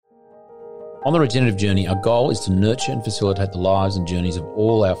On the Regenerative Journey, our goal is to nurture and facilitate the lives and journeys of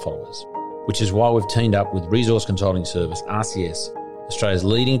all our followers, which is why we've teamed up with resource consulting service RCS, Australia's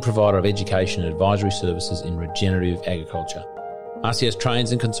leading provider of education and advisory services in regenerative agriculture. RCS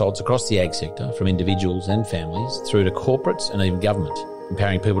trains and consults across the ag sector, from individuals and families through to corporates and even government,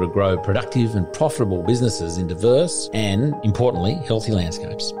 empowering people to grow productive and profitable businesses in diverse and, importantly, healthy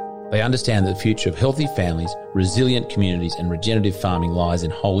landscapes. They understand that the future of healthy families, resilient communities and regenerative farming lies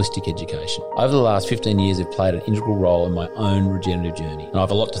in holistic education. Over the last 15 years, they've played an integral role in my own regenerative journey, and I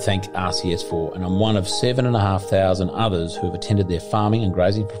have a lot to thank RCS for, and I'm one of 7,500 others who have attended their farming and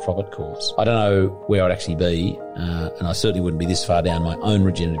grazing for profit course. I don't know where I'd actually be, and I certainly wouldn't be this far down my own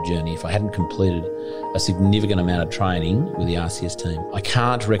regenerative journey if I hadn't completed a significant amount of training with the RCS team. I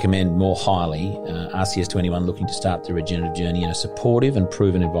can't recommend more highly RCS to anyone looking to start their regenerative journey in a supportive and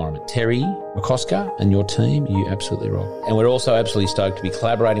proven environment. Terry McCosker and your team, you absolutely rock. And we're also absolutely stoked to be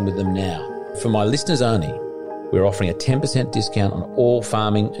collaborating with them now. For my listeners only, we're offering a 10% discount on all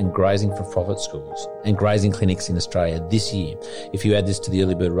farming and grazing for profit schools and grazing clinics in Australia this year. If you add this to the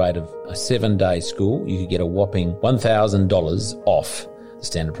early bird rate of a 7-day school, you could get a whopping $1,000 off the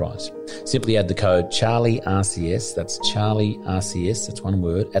standard price. Simply add the code CharlieRCS, that's CharlieRCS, that's one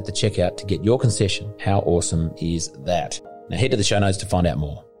word, at the checkout to get your concession. How awesome is that? Now head to the show notes to find out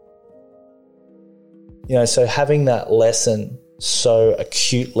more. You know, so having that lesson so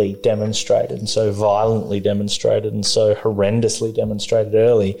acutely demonstrated and so violently demonstrated and so horrendously demonstrated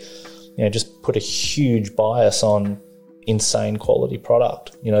early, you know, just put a huge bias on insane quality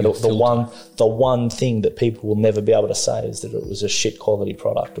product. You know, the one thing that people will never be able to say is that it was a shit quality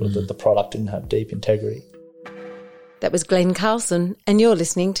product or that the product didn't have deep integrity. That was Glen Carlson, and you're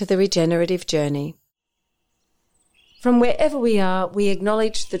listening to The Regenerative Journey. From wherever we are, we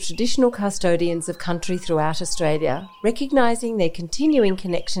acknowledge the traditional custodians of country throughout Australia, recognising their continuing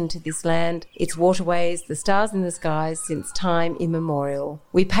connection to this land, its waterways, the stars in the skies since time immemorial.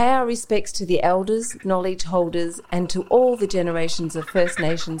 We pay our respects to the elders, knowledge holders, and to all the generations of First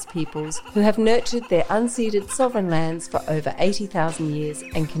Nations peoples who have nurtured their unceded sovereign lands for over 80,000 years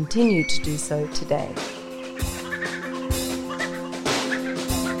and continue to do so today.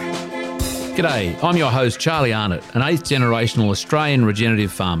 G'day, I'm your host Charlie Arnott, an 8th generational Australian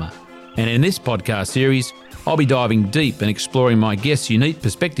regenerative farmer. And in this podcast series, I'll be diving deep and exploring my guests' unique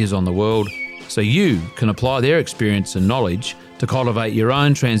perspectives on the world so you can apply their experience and knowledge to cultivate your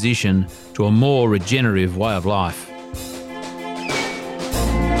own transition to a more regenerative way of life.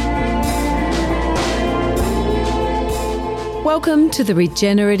 Welcome to The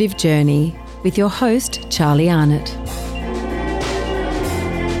Regenerative Journey with your host Charlie Arnott.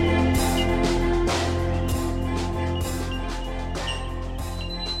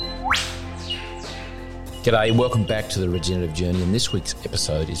 G'day, welcome back to The Regenerative Journey, and this week's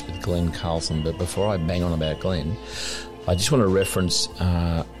episode is with Glen Carlson. But before I bang on about Glen, I just want to reference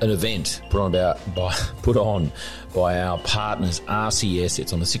an event put on by our partners RCS.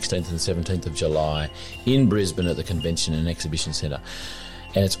 It's on the 16th and 17th of July in Brisbane at the Convention and Exhibition Centre.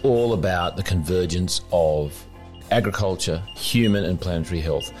 And it's all about the convergence of agriculture, human and planetary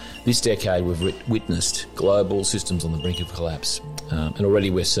health. This decade we've witnessed global systems on the brink of collapse. And already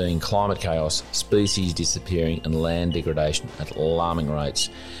we're seeing climate chaos, species disappearing and land degradation at alarming rates.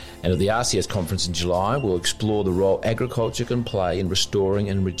 And at the RCS conference in July, we'll explore the role agriculture can play in restoring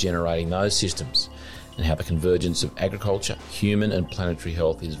and regenerating those systems and how the convergence of agriculture, human and planetary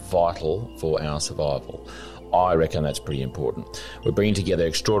health is vital for our survival. I reckon that's pretty important. We're bringing together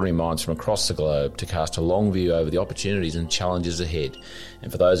extraordinary minds from across the globe to cast a long view over the opportunities and challenges ahead.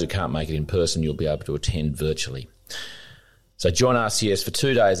 And for those who can't make it in person, you'll be able to attend virtually. So join RCS for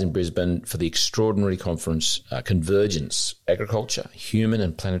 2 days in Brisbane for the extraordinary conference, Convergence, Agriculture, Human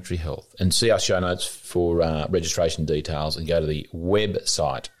and Planetary Health. And see our show notes for registration details and go to the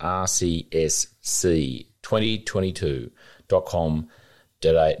website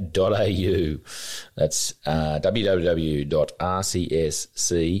rcsc2022.com.au. That's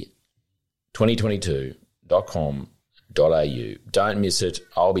www.rcsc2022.com.au. Don't miss it.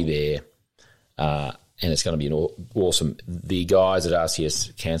 I'll be there. And it's going to be awesome. The guys at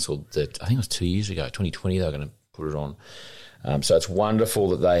RCS cancelled that, I think it was 2 years ago, 2020, they were going to put it on. So it's wonderful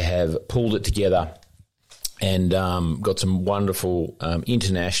that they have pulled it together and got some wonderful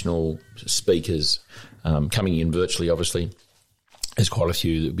international speakers coming in virtually, obviously. There's quite a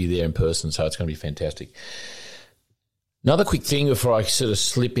few that will be there in person, so it's going to be fantastic. Another quick thing before I sort of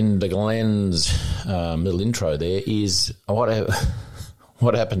slip into Glen's little intro there is what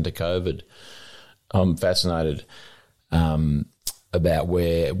happened to COVID. I'm fascinated about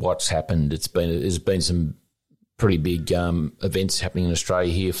what's happened. There's been some pretty big events happening in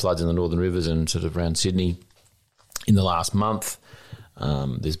Australia here, floods in the Northern Rivers and sort of around Sydney in the last month.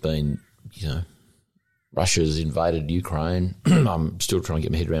 There's been, Russia's invaded Ukraine. I'm still trying to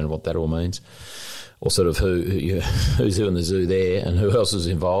get my head around what that all means, or sort of who's who in the zoo there and who else is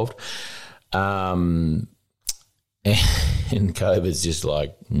involved. And COVID's just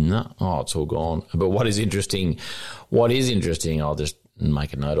like, no, it's all gone. But what is interesting, I'll just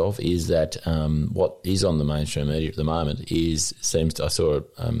make a note of, is that what is on the mainstream media at the moment I saw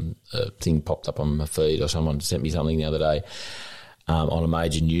a thing popped up on my feed, or someone sent me something the other day on a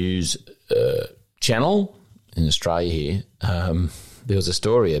major news channel in Australia here. There was a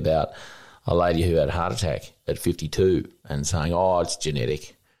story about a lady who had a heart attack at 52 and saying, it's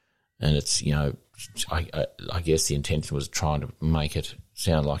genetic. And it's, I guess the intention was trying to make it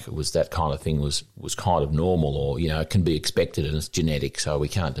sound like it was that kind of thing was kind of normal, or, it can be expected and it's genetic, so we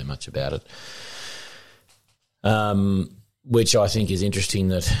can't do much about it. Which I think is interesting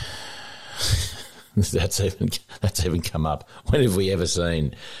that that's even come up. When have we ever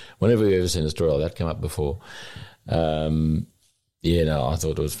seen a story like that come up before? I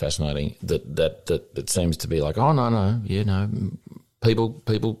thought it was fascinating that seems to be like,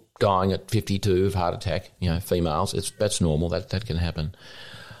 people dying at 52 of heart attack, females, that's normal, that can happen.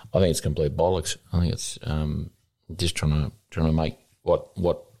 I think it's complete bollocks. I think it's just trying to make what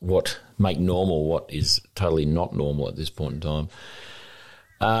make normal what is totally not normal at this point in time.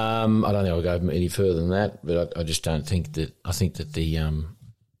 I don't think I'll go any further than that, but I just don't think that. I think that the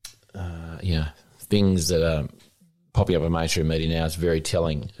things that are popping up in mainstream media now is very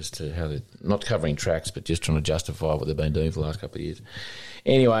telling as to how they're not covering tracks, but just trying to justify what they've been doing for the last couple of years.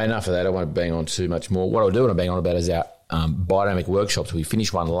 Anyway, enough of that. I won't bang on too much more. What I do want to bang on about is our biodynamic workshops. We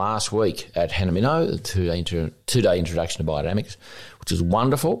finished one last week at Hannah-Minnow, a two-day introduction to biodynamics, which is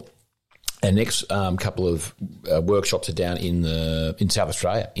wonderful. And next couple of workshops are down in South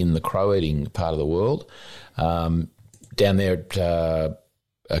Australia, in the crow-eating part of the world, down there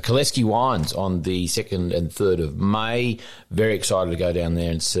at Koleski Wines on the 2nd and 3rd of May. Very excited to go down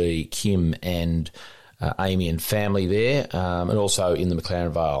there and see Kim and Amy and family there, and also in the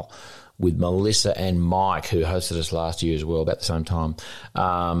McLaren Vale with Melissa and Mike, who hosted us last year as well, about the same time.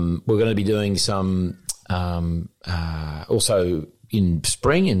 We're going to be doing some also in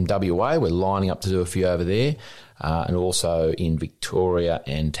spring in WA. We're lining up to do a few over there, and also in Victoria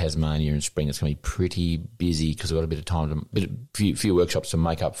and Tasmania in spring. It's going to be pretty busy because we've got a bit of time, few workshops to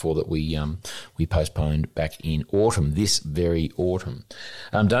make up for that we postponed back in autumn, this very autumn.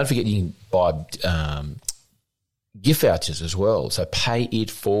 Don't forget you can buy gift vouchers as well. So pay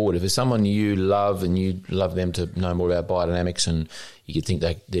it forward. If there's someone you love and you love them to know more about biodynamics, and you could think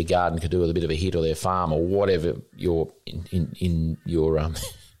that their garden could do with a bit of a hit, or their farm, or whatever your in your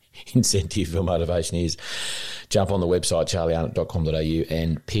incentive or motivation is, jump on the website charliearnott.com.au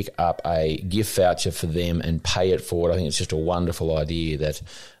and pick up a gift voucher for them and pay it forward. I think it's just a wonderful idea that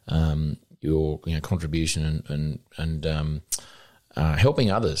your contribution and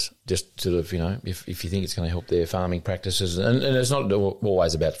helping others, just sort of, if you think it's going to help their farming practices, and it's not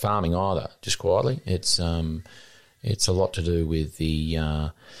always about farming either, just quietly. It's a lot to do with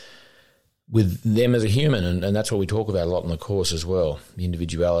with them as a human, and that's what we talk about a lot in the course as well,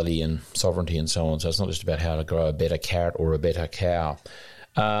 individuality and sovereignty and so on. So it's not just about how to grow a better carrot or a better cow.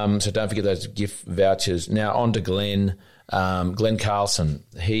 So don't forget those gift vouchers. Now on to Glen. Glen Carlson,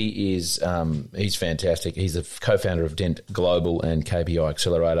 he's fantastic. He's the co-founder of Dent Global and KPI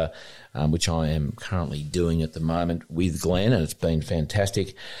Accelerator, which I am currently doing at the moment with Glen, and it's been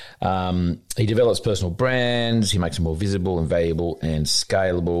fantastic. He develops personal brands. He makes them more visible and valuable and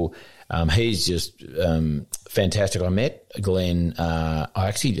scalable. He's just fantastic. I met Glen. I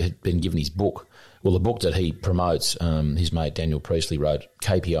actually had been given his book. Well, the book that he promotes, his mate Daniel Priestley wrote,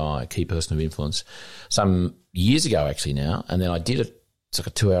 KPI, Key Person of Influence, some years ago actually now. And then I did it's like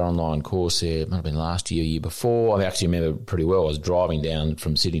a 2-hour online course there. It might have been last year, year before. I actually remember pretty well. I was driving down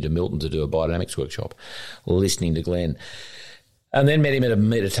from Sydney to Milton to do a biodynamics workshop, listening to Glen. And then met him at a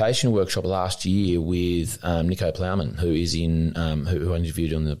meditation workshop last year with Nico Plowman, who is who I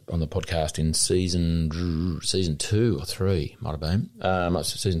interviewed on the podcast in season 2 or 3, might have been,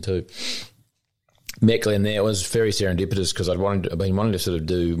 season 2. Met Glen there. It was very serendipitous because I've been wanting to sort of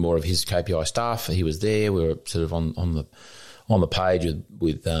do more of his KPI stuff. He was there. We were sort of on the page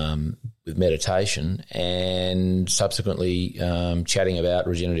with meditation, and subsequently chatting about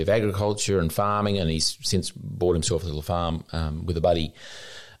regenerative agriculture and farming. And he's since bought himself a little farm with a buddy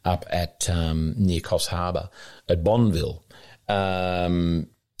up at near Coffs Harbour at Bonneville. I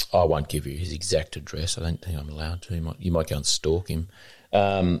won't give you his exact address. I don't think I'm allowed to. You might go and stalk him.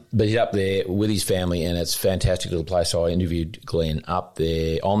 But he's up there with his family, and it's a fantastic little place. So I interviewed Glen up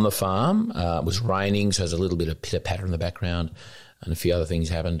there on the farm. It was raining, so there's a little bit of pitter-patter in the background, and a few other things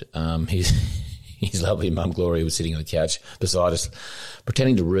happened. His lovely mum, Gloria, was sitting on the couch beside us,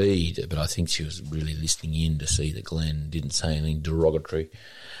 pretending to read, but I think she was really listening in to see that Glen didn't say anything derogatory.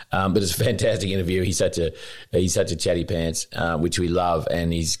 But it's a fantastic interview. He's such a chatty pants, which we love,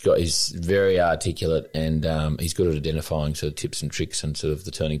 and he's very articulate, and he's good at identifying sort of tips and tricks and sort of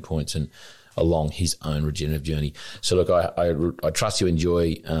the turning points and along his own regenerative journey. So look, I trust you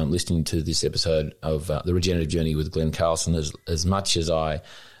enjoy listening to this episode of the Regenerative Journey with Glen Carlson as much as I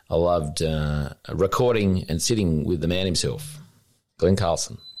loved recording and sitting with the man himself, Glen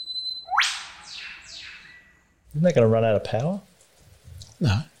Carlson. Isn't that going to run out of power?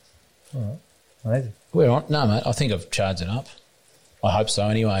 No. All right. Amazing. We're on. No, mate, I think I've charged it up. I hope so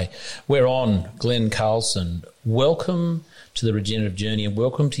anyway. We're on. Glen Carlson, welcome to the Regenerative Journey, and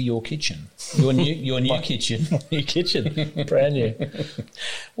welcome to your kitchen. Your new kitchen. New kitchen. Brand new.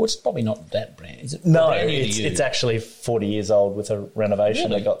 Well, it's probably not that brand. Is it? No, brand new to you? it's actually 40 years old with a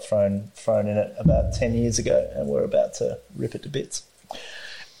renovation Really? that got thrown in it about 10 years ago, and we're about to rip it to bits.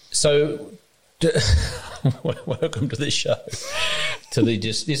 So, welcome to this show.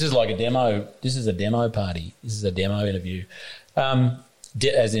 This is like a demo. This is a demo party. This is a demo interview,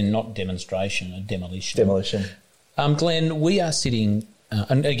 as in not demonstration, a demolition. Demolition. Glen, we are sitting,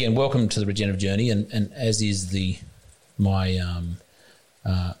 and again, welcome to the Regenerative Journey, and as is my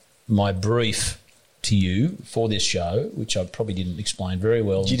brief to you for this show, which I probably didn't explain very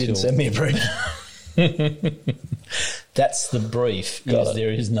well. You didn't send me a brief. That's the brief.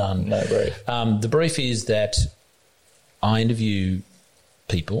 There is none. No brief. The brief is that I interview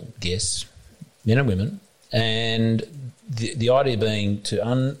people, guests, men and women, and the idea being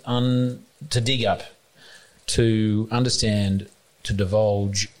to dig up, to understand, to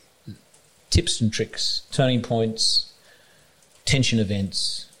divulge tips and tricks, turning points, tension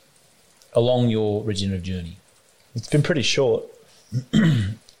events along your regenerative journey. It's been pretty short.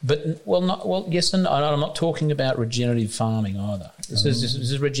 But yes and no. I'm not talking about regenerative farming either. This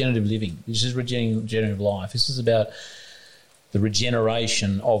is regenerative living. This is regenerative life. This is about the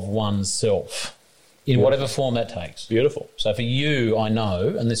regeneration of oneself in whatever form that takes. Beautiful. So for you, I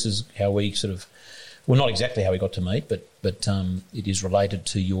know, and this is how we not exactly how we got to meet, but it is related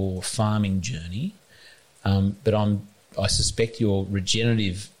to your farming journey. But I suspect your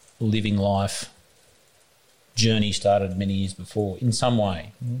regenerative living life journey started many years before in some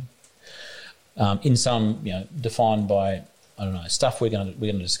way. In some, defined by, I don't know, stuff we're going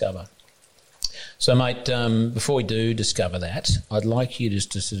to discover. So, mate, before we do discover that, I'd like you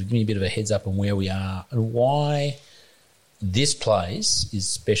just to sort of give me a bit of a heads up on where we are and why this place is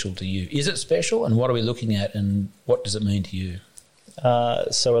special to you. Is it special, and what are we looking at, and what does it mean to you?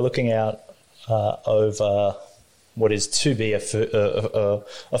 So we're looking out over what is to be a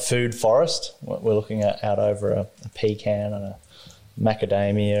food forest. We're looking out over a pecan and a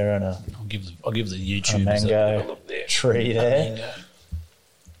macadamia and I'll give the YouTubers mango tree there. Mango.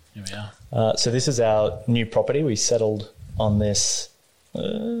 Here we are. So this is our new property. We settled on this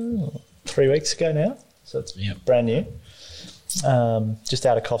 3 weeks ago now, so it's brand new. Just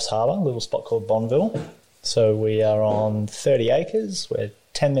out of Coffs Harbour, a little spot called Bonville. So we are on 30 acres. We're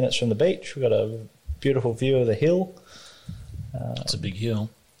 10 minutes from the beach. We've got a beautiful view of the hill. It's a big hill.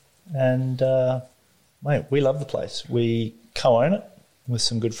 And, mate, we love the place. We co-own it with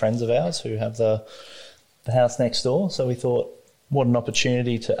some good friends of ours who have the house next door. So we thought, what an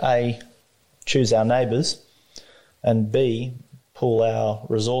opportunity to A, choose our neighbours, and B, pool our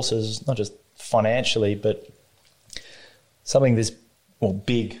resources, not just financially, but something this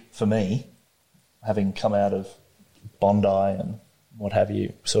big for me, having come out of Bondi and what have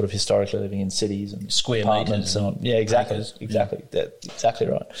you, sort of historically living in cities and square apartments metres. And exactly. That's exactly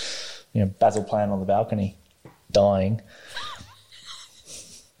right. Basil plant on the balcony, dying.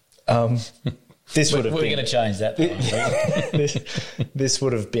 This would have We're going to change that. This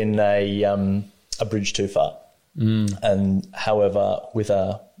would have been a bridge too far. And however, with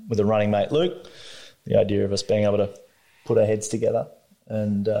a running mate Luke, the idea of us being able to put our heads together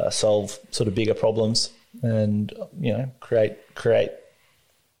and solve sort of bigger problems and create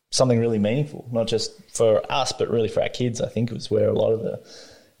something really meaningful, not just for us but really for our kids. I think it was where a lot of the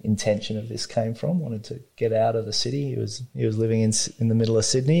intention of this came from. Wanted to get out of the city. He was living in the middle of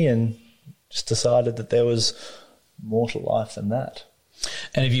Sydney and just decided that there was more to life than that.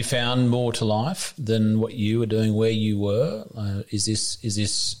 And have you found more to life than what you were doing where you were? Is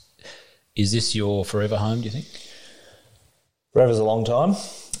this your forever home, do you think? Forever's a long time.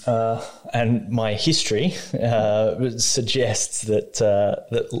 And my history suggests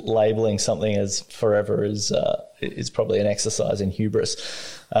that labelling something as forever is probably an exercise in hubris.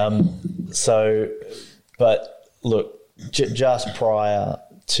 But look, just prior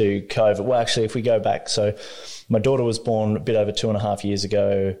to COVID, well, actually, if we go back, so my daughter was born a bit over 2.5 years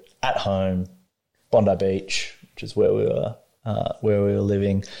ago at home, Bondi Beach, which is where we were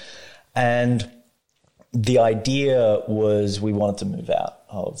living, and the idea was we wanted to move out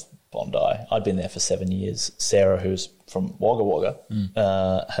of Bondi. I'd been there for 7 years. Sarah, who's from Wagga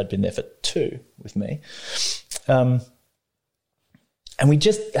Wagga, had been there for 2 with me. And we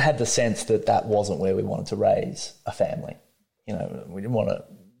just had the sense that wasn't where we wanted to raise a family. You know, we didn't want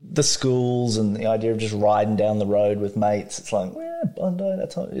the schools and the idea of just riding down the road with mates. It's like, Bondi,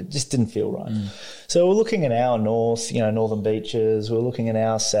 it just didn't feel right. So we're looking at our north, northern beaches. We're looking at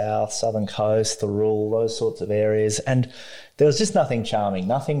our south, southern coast, the Rural, those sorts of areas. And there was just nothing charming.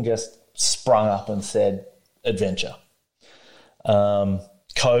 Nothing just sprung up and said adventure.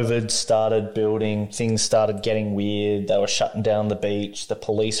 COVID started building. Things started getting weird. They were shutting down the beach. The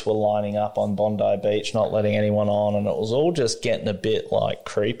police were lining up on Bondi Beach, not letting anyone on, and it was all just getting a bit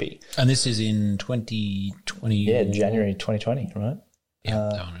creepy. And this is in 2020? Yeah, January 2020, right?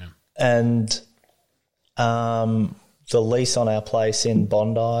 Yeah. And the lease on our place in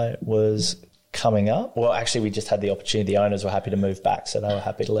Bondi was coming up. Well, actually, we just had the opportunity. The owners were happy to move back, so they were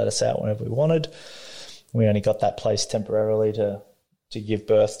happy to let us out whenever we wanted. We only got that place temporarily to give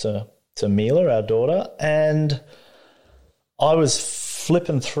birth to Mila, our daughter. And I was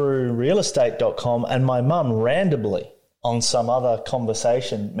flipping through realestate.com and my mum randomly on some other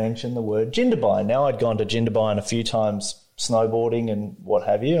conversation mentioned the word Jindabyne. Now, I'd gone to Jindabyne a few times snowboarding and what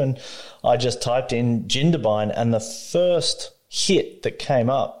have you, and I just typed in Jindabyne, and the first hit that came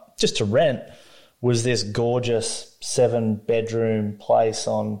up just to rent was this gorgeous 7-bedroom place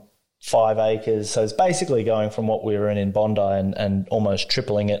on 5 acres. So it's basically going from what we were in Bondi and almost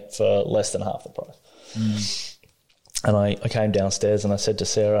tripling it for less than half the price. And I came downstairs and I said to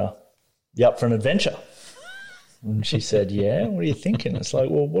Sarah, "You up for an adventure?" And she said, "Yeah, what are you thinking?" It's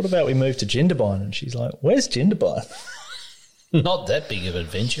like, "Well, what about we move to Jindabyne?" And she's like, "Where's Jindabyne?" Not that big of an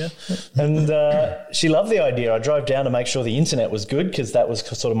adventure. And she loved the idea. I drove down to make sure the internet was good because that was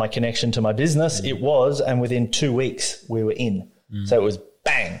sort of my connection to my business. It was, and within 2 weeks we were in. So it was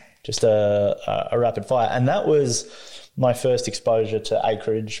bang. Just a rapid fire. And that was my first exposure to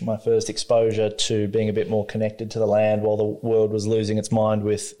acreage, my first exposure to being a bit more connected to the land while the world was losing its mind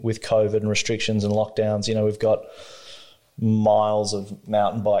with COVID and restrictions and lockdowns. We've got miles of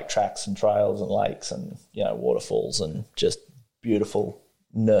mountain bike tracks and trails and lakes and, waterfalls and just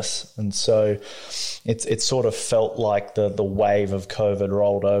beautifulness. And so it sort of felt like the wave of COVID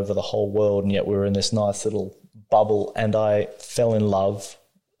rolled over the whole world, and yet we were in this nice little bubble, and I fell in love.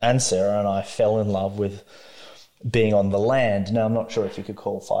 And Sarah and I fell in love with being on the land. Now, I'm not sure if you could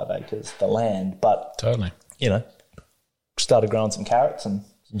call 5 acres the land, but totally, started growing some carrots and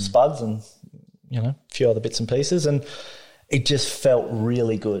some spuds and, a few other bits and pieces. And it just felt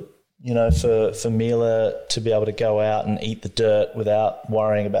really good, for Mila to be able to go out and eat the dirt without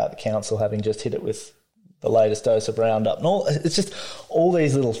worrying about the council having just hit it with the latest dose of Roundup. And it's just all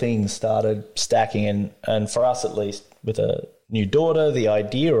these little things started stacking. And for us, at least, with a new daughter, the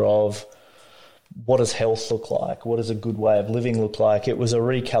idea of what does health look like? What does a good way of living look like? It was a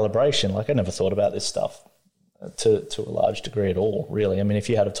recalibration. I never thought about this stuff to a large degree at all, really. I mean, if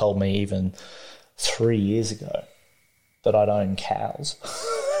you had have told me even 3 years ago that I'd own cows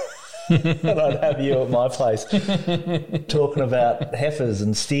and I'd have you at my place talking about heifers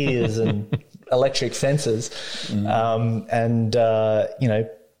and steers and electric fences and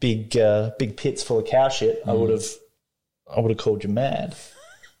big pits full of cow shit, I would have called you mad.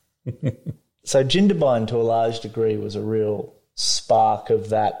 So Jindabyne, to a large degree, was a real spark of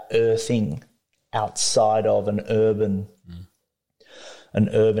that earthing outside of an urban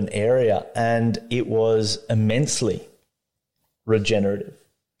area, and it was immensely regenerative,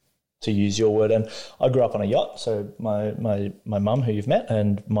 to use your word. And I grew up on a yacht. So my mum, who you've met,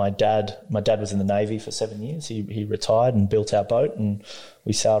 and my dad was in the Navy for 7 years. He retired and built our boat, and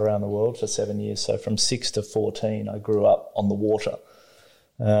we sailed around the world for 7 years. So from 6 to 14, I grew up on the water.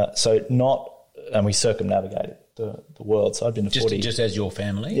 And we circumnavigated the world. So I'd been to 40. Just as your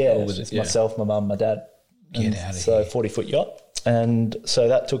family? Yeah, or was it myself, my mum, my dad. Get out of so here. 40-foot yacht. And so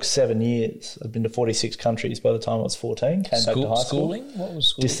that took 7 years. I'd been to 46 countries by the time I was 14. Came back to high school. Schooling? What was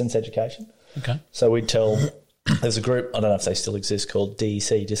schooling? Distance education. Okay. So we'd tell there's a group, I don't know if they still exist, called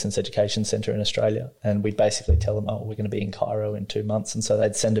DEC, Distance Education Centre in Australia, and we'd basically tell them, we're going to be in Cairo in 2 months, and so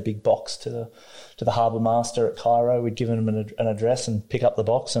they'd send a big box to the harbour master at Cairo. We'd give them an address and pick up the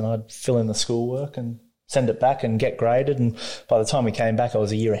box, and I'd fill in the schoolwork and send it back and get graded, and by the time we came back I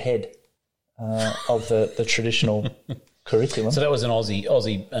was a year ahead of the traditional curriculum. So that was an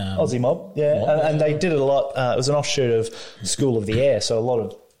Aussie mob, yeah. And they did it a lot. It was an offshoot of School of the Air, so a lot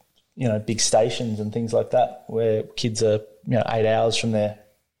of big stations and things like that where kids are 8 hours from their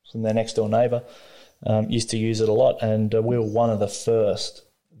next door neighbour used to use it a lot, and we were one of the first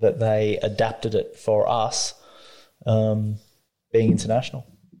that they adapted it for us, being international.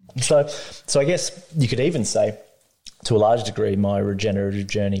 So I guess you could even say, to a large degree, my regenerative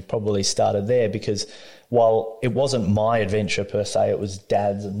journey probably started there, because while it wasn't my adventure per se, it was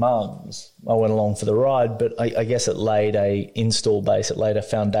Dad's and Mum's. I went along for the ride, but I guess it laid a install base, it laid a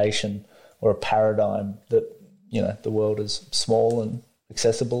foundation or a paradigm that, the world is small and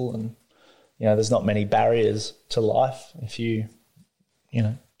accessible, and, there's not many barriers to life if you,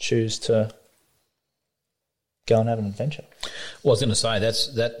 choose to go and have an adventure. Well, I was going to say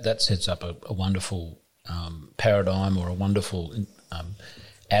that sets up a wonderful paradigm or a wonderful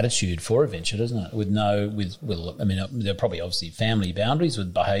attitude for adventure, doesn't it? There are probably obviously family boundaries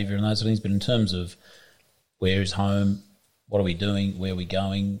with behaviour and those sort of things, but in terms of where is home, what are we doing, where are we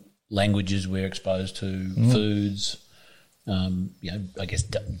going, languages we're exposed to, foods, I guess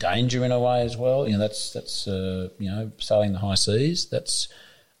danger in a way as well. That's sailing the high seas. That's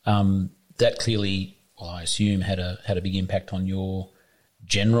that clearly, well, I assume had a big impact on your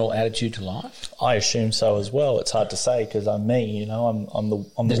general attitude to life. I assume so as well. It's hard to say because I'm me. I'm the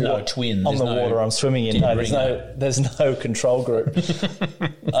there's no twin. I'm the water I'm swimming in. No, there's no control group.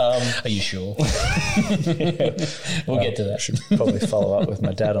 Are you sure? We'll get to that. I should probably follow up with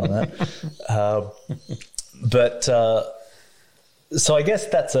my dad on that. So I guess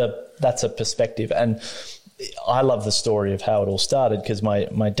that's a perspective, and I love the story of how it all started because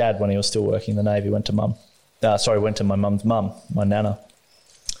my dad, when he was still working in the Navy, went to my mum's mum, my nana,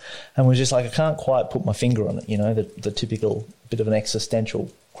 and was just like, I can't quite put my finger on it, the typical bit of an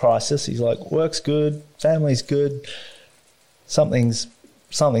existential crisis. He's like, work's good, family's good, something's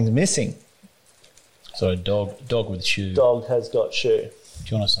missing. So a dog with shoe. Dog has got shoe. Do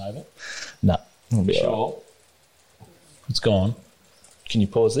you want to save it? No. Sure. Right. It's gone. Can you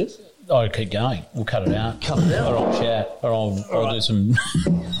pause this? Oh, keep going. We'll cut it out. Or I'll chat. Or I'll do some...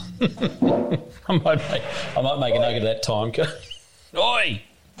 I might make a nugget of that time code. Oi!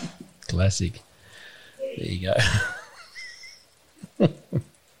 Classic. There you go.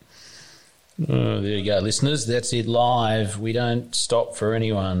 There you go, listeners. That's it live. We don't stop for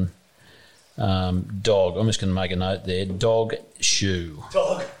anyone. Dog. I'm just going to make a note there. Dog shoe.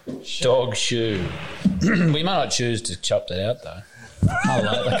 Dog shoe. We may not choose to chop that out though.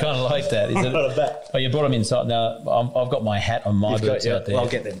 I kind of like that. Is it? Oh, you brought them inside. Now I've got my hat on my boots out there. I'll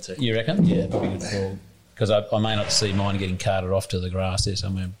get them too. You reckon? Yeah, probably good. Because I may not see mine getting carted off to the grass there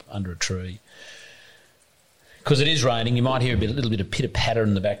somewhere under a tree. Because it is raining, you might hear a little bit of pitter-patter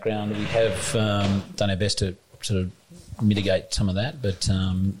in the background. We have done our best to sort of mitigate some of that, but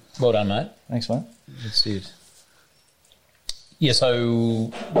well done, mate. Thanks, mate. That's it. Yeah,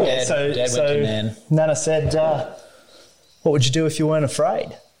 so Dad went to Nan. Nana said, what would you do if you weren't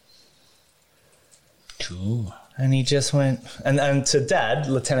afraid? Cool. And he just went, and to Dad,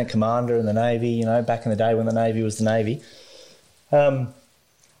 Lieutenant Commander in the Navy, back in the day when the Navy was the Navy,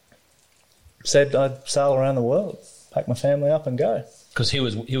 said I'd sail around the world, pack my family up and go. Because he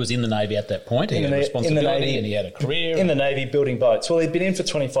was in the Navy at that point. He had a responsibility and he had a career. In the Navy building boats. Well, he'd been in for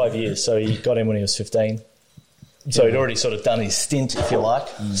 25 years, so he got in when he was 15. So he'd already sort of done his stint, if you like.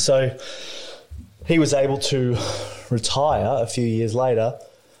 So he was able to retire a few years later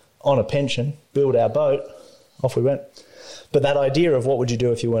on a pension, build our boat, off we went. But that idea of what would you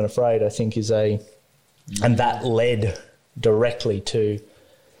do if you weren't afraid, I think and that led directly to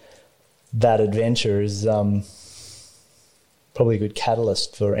that adventure is probably a good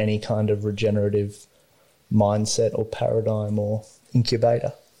catalyst for any kind of regenerative mindset or paradigm or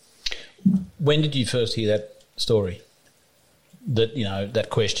incubator. When did you first hear that story? That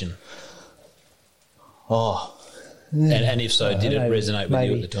question? Oh. And if so, did it resonate with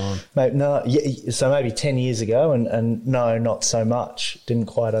you at the time? So maybe 10 years ago, and no, not so much. Didn't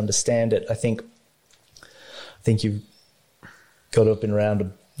quite understand it. I think you've got to have been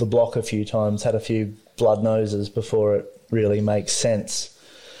around the block a few times, had a few blood noses before it really makes sense.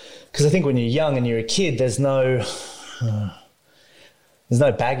 Because I think when you're young and you're a kid, there's no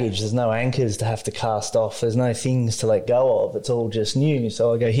baggage, there's no anchors to have to cast off, there's no things to let go of. It's all just new.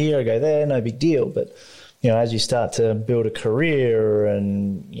 So I go here, I go there, no big deal. But as you start to build a career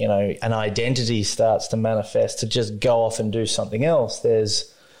and, an identity starts to manifest to just go off and do something else,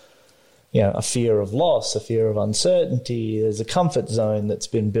 there's, a fear of loss, a fear of uncertainty. There's a comfort zone that's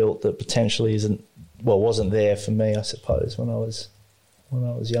been built that potentially wasn't there for me, I suppose, when I was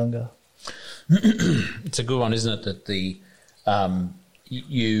younger. It's a good one, isn't it? That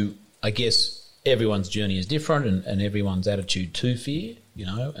I guess everyone's journey is different and everyone's attitude to fear,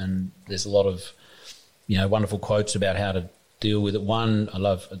 and there's a lot of, wonderful quotes about how to deal with it. One I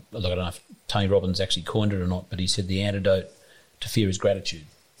love, I don't know if Tony Robbins actually coined it or not, but he said the antidote to fear is gratitude.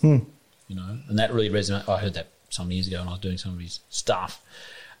 And that really resonated. I heard that some years ago when I was doing some of his stuff.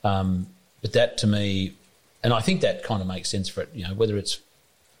 But that to me, and I think that kind of makes sense for it, whether it's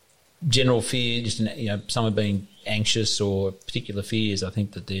general fear, just, someone being anxious or particular fears, I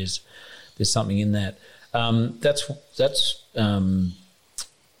think that there's something in that. That's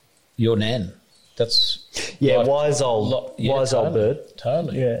your nan. That's wise old bird.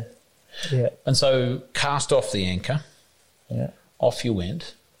 Totally. Yeah. And so cast off the anchor. Yeah. Off you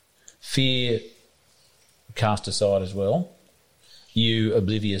went. Fear cast aside as well. You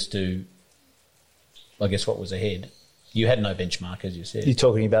oblivious to, I guess, what was ahead. You had no benchmark, as you said. You're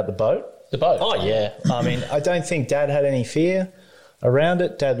talking about the boat? The boat. Oh, yeah. I mean, I don't think Dad had any fear around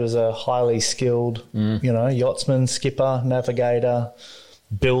it. Dad was a highly skilled, yachtsman, skipper, navigator,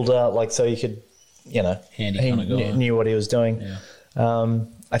 builder, so he could, handy kind of guy. Knew what he was doing. Yeah.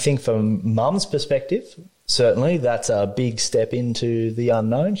 I think from Mum's perspective, certainly that's a big step into the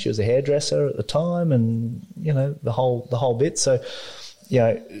unknown. She was a hairdresser at the time and, the whole bit. So,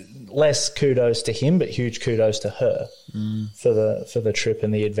 less kudos to him, but huge kudos to her for the trip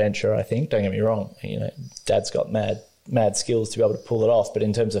and the adventure, I think. Don't get me wrong. Dad's got mad skills to be able to pull it off, but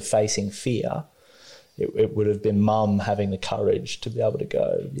in terms of facing fear, it would have been Mum having the courage to be able to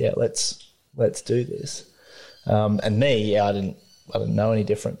go, let's do this. And me, I didn't know any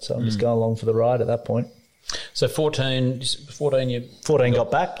different, so I'm just going along for the ride at that point. So 14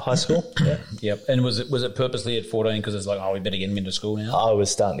 got back, high school. Yeah. Yep. And was it purposely at 14 because it's like, we better get him into school now? I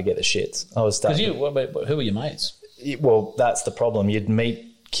was starting to get the shits. Because who were your mates? Well, that's the problem. You'd meet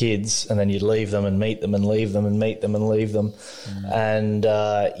kids and then you'd leave them and meet them and leave them and meet them and leave them. And,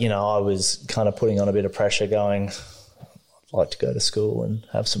 I was kind of putting on a bit of pressure going, I'd like to go to school and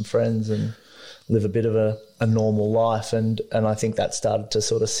have some friends and live a bit of a normal life. And I think that started to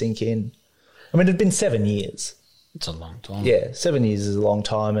sort of sink in. I mean, it had been 7 years. It's a long time. Yeah, 7 years is a long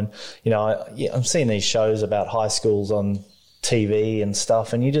time. And, I'm seeing these shows about high schools on TV and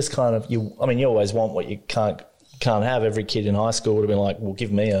stuff, and you just kind of, you always want what you can't have. Every kid in high school would have been like, well,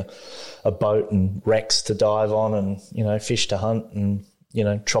 give me a boat and wrecks to dive on and, fish to hunt and,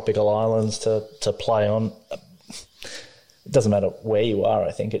 tropical islands to play on. It doesn't matter where you are.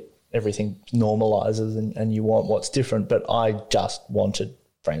 I think everything normalizes and you want what's different. But I just wanted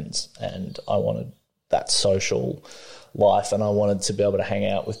friends and I wanted that social life and I wanted to be able to hang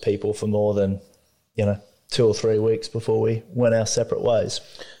out with people for more than, 2 or 3 weeks before we went our separate ways.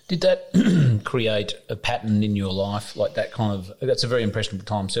 Did that create a pattern in your life like that that's a very impressionable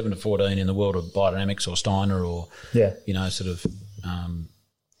time, 7 to 14 in the world of biodynamics or Steiner or, sort of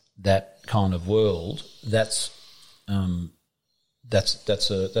that kind of world. That's a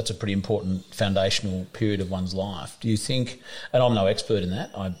pretty important foundational period of one's life. Do you think, and I'm no expert in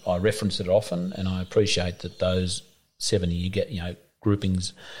that, I reference it often and I appreciate that those 7-year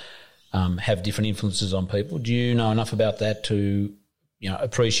groupings have different influences on people. Do you know enough about that to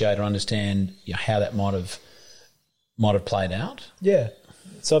appreciate or understand how that might have played out? Yeah.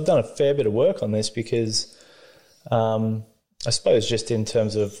 So I've done a fair bit of work on this because I suppose just in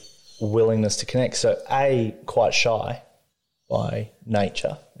terms of willingness to connect. So quite shy by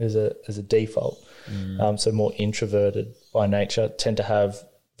nature as a default. So more introverted by nature, tend to have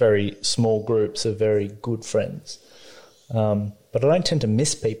very small groups of very good friends. But I don't tend to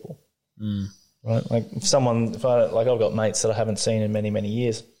miss people. Right? I've got mates that I haven't seen in many, many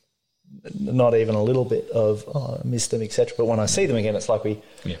years, not even a little bit of, I miss them, etc. But when I see them again, it's like we'd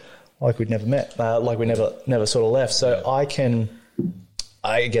never met, like we never sort of left. So I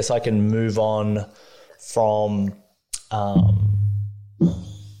guess I can move on from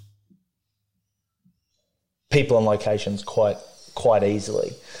people and locations quite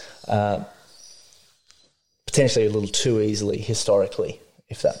easily, potentially a little too easily historically,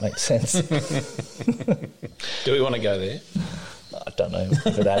 if that makes sense. Do we want to go there? I don't know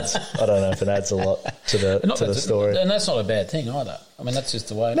if it adds a lot to the story. And that's not a bad thing either. I mean, that's just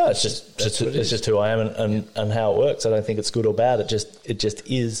the way. No, it's just who I am and how it works. I don't think it's good or bad. It just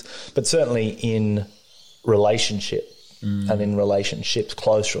is. But certainly in relationship and in relationships,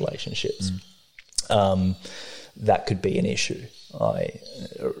 close relationships, that could be an issue. I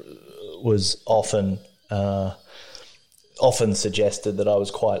was often suggested that I was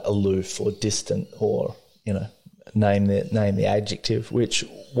quite aloof or distant, or name the adjective, which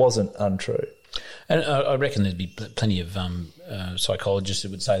wasn't untrue. And I reckon there'd be plenty of psychologists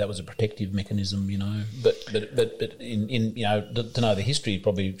that would say that was a protective mechanism, But in to know the history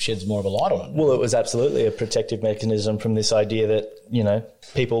probably sheds more of a light on it. Well, it was absolutely a protective mechanism from this idea that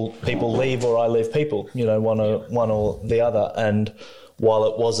people leave or I leave people, one or the other. And while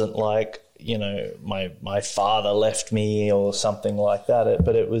it wasn't like my father left me or something like that,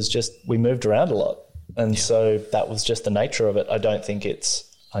 but it was just we moved around a lot, and so that was just the nature of it. I don't think it's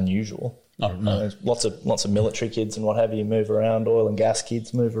unusual. No. Lots of military kids and what have you move around. Oil and gas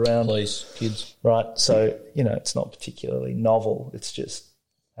kids move around. Police kids, right? So it's not particularly novel. It's just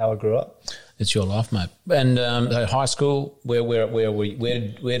how I grew up. It's your life, mate. And high school, where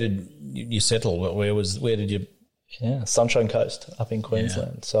did you settle? Where did you? Yeah, Sunshine Coast up in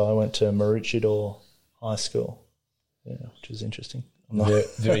Queensland. Yeah. So I went to Maroochydore High School. Yeah, which was interesting.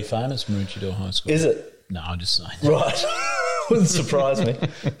 Very famous Maroochydore High School. Is it? No, I'm just saying. Right. Wouldn't surprise me.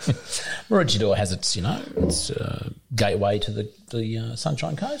 Maroochydore has its gateway to the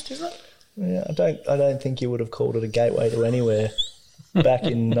Sunshine Coast, isn't it? Yeah, I don't think you would have called it a gateway to anywhere back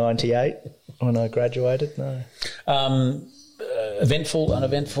in '98 when I graduated. No. Eventful,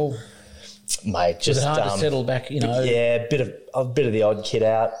 uneventful. Mate, just was it hard to settle back? Yeah, a bit of the odd kid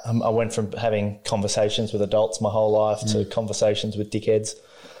out. I went from having conversations with adults my whole life to conversations with dickheads.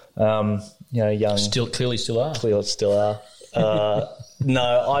 Young. Clearly still are.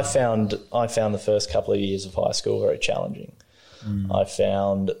 No, I found the first couple of years of high school very challenging. I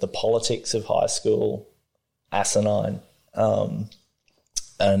found the politics of high school asinine, and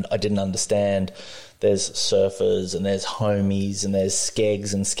I didn't understand. There's surfers and there's homies and there's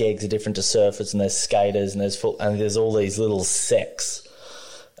skegs, and skegs are different to surfers, and there's skaters and there's all these little sects,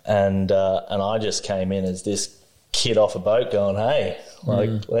 and I just came in as this kid off a boat going, hey,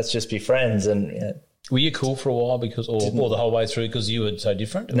 let's just be friends. And were you cool for a while or the whole way through because you were so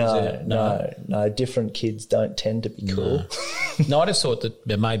different? No. Different kids don't tend to be cool. No, I just thought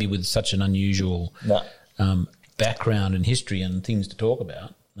that maybe with such an unusual background and history and things to talk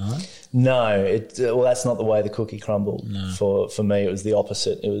about. No, that's not the way the cookie crumbled. No. For me, it was the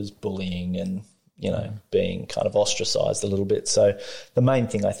opposite. It was bullying and being kind of ostracised a little bit. So the main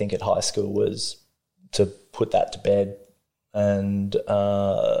thing I think at high school was to put that to bed and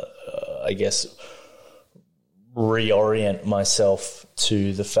I guess reorient myself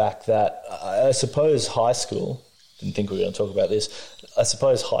to the fact that I suppose high school, didn't think we were going to talk about this, I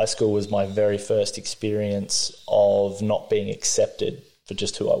suppose high school was my very first experience of not being accepted for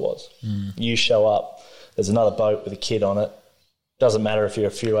just who I was. You show up, there's another boat with a kid on it, doesn't matter if you're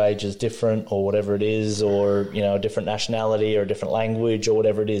a few ages different or whatever it is, or a different nationality or a different language or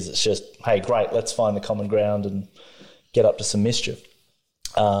whatever it is. It's just, hey, great, let's find the common ground and get up to some mischief.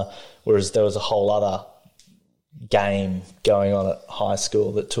 Whereas there was a whole other game going on at high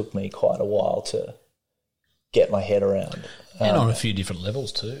school that took me quite a while to get my head around. And on a few different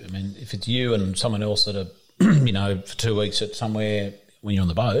levels too. I mean, if it's you and someone else that are, for 2 weeks at somewhere when you're on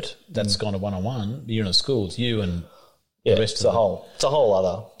the boat, that's gone to one-on-one. You're in a school, it's you and the rest it's a whole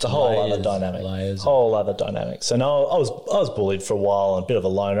other dynamic. Whole other dynamic. So no, I was bullied for a while and a bit of a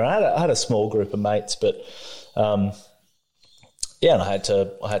loner. I had a small group of mates, but and I had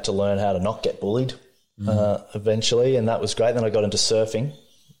to learn how to not get bullied eventually, and that was great. Then I got into surfing.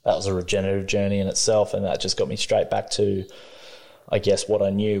 That was a regenerative journey in itself, and that just got me straight back to, I guess, what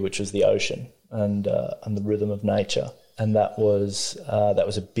I knew, which was the ocean and the rhythm of nature. And that was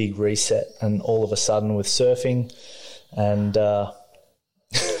a big reset. And all of a sudden, with surfing and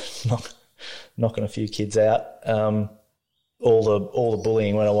knocking a few kids out, all the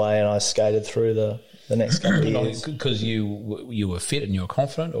bullying went away, and I skated through the next couple of years. Because you were fit and you were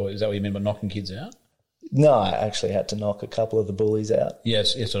confident, or is that what you meant by knocking kids out? No, I actually had to knock a couple of the bullies out.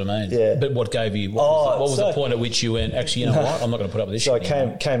 Yes, that's what I mean. Yeah. But what gave you? What was the point at which you went, actually, what? I'm not going to put up with this. So I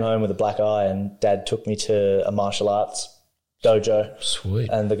came home with a black eye, and Dad took me to a martial arts dojo. Sweet.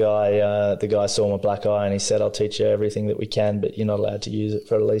 And the guy saw my black eye, and he said, "I'll teach you everything that we can, but you're not allowed to use it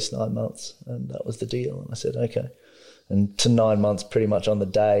for at least 9 months." And that was the deal. And I said, "Okay." And to 9 months, pretty much on the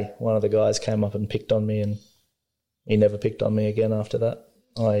day, one of the guys came up and picked on me, and he never picked on me again after that.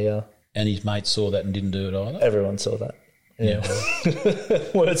 And his mates saw that and didn't do it either? Everyone saw that. Yeah.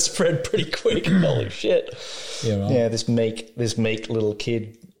 Word spread pretty quick. Holy shit. Yeah, right. Yeah, this meek little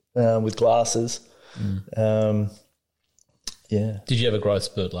kid with glasses. Yeah. Did you have a growth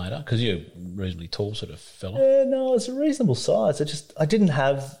spurt later? Because you're a reasonably tall sort of fella. No, it's a reasonable size. I didn't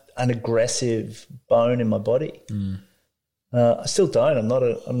have an aggressive bone in my body. I still don't. I'm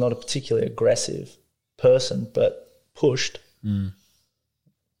not a particularly aggressive person, but pushed.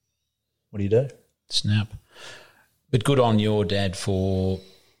 What do you do? Snap. But good on your dad for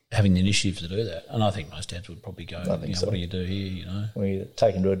having the initiative to do that. And I think most dads would probably go, so. What do you do here, Well, you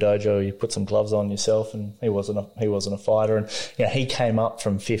take him to a dojo, you put some gloves on yourself, and he wasn't a fighter. And he came up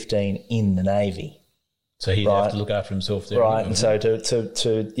from 15 in the Navy. So he'd have to look after himself there. Right, and so talk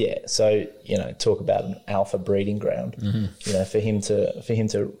about an alpha breeding ground. For him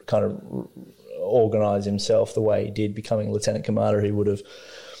to kind of organise himself the way he did, becoming a lieutenant commander, he would have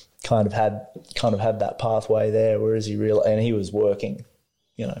kind of had that pathway there. Whereas he was working,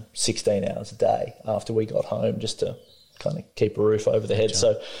 16 hours a day after we got home just to kind of keep a roof over the head.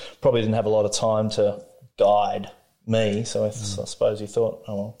 So probably didn't have a lot of time to guide me. So I suppose he thought,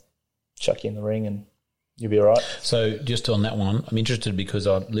 oh well, chuck you in the ring and you'll be all right. So just on that one, I'm interested because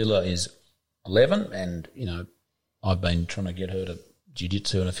Lila is 11 and, I've been trying to get her to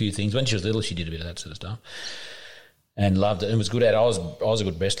jiu-jitsu and a few things. When she was little, she did a bit of that sort of stuff and loved it and was good at it. I was a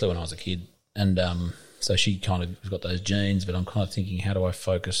good wrestler when I was a kid and so she kind of got those genes, but I'm kind of thinking, how do I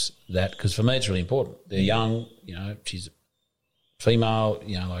focus that? Because for me, it's really important. They're young, she's female,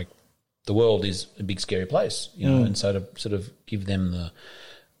 like the world is a big, scary place, and so to sort of give them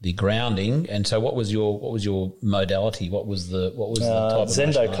the grounding. And so what was your modality? What was the type of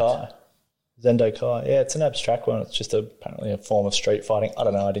Zendo Kai. Zendo Kai. Yeah, it's an abstract one. It's just apparently a form of street fighting. I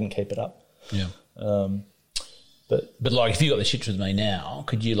don't know. I didn't keep it up. Yeah. But like if you got the shits with me now,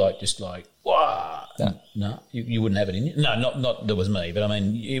 could you wow? No, you wouldn't have it in you. No, not that was me. But I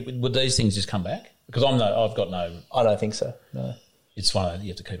mean, would these things just come back? Because I've got no. I don't think so. No, it's fine. You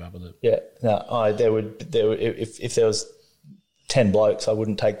have to keep up with it. Yeah. No, there would if there was 10 blokes, I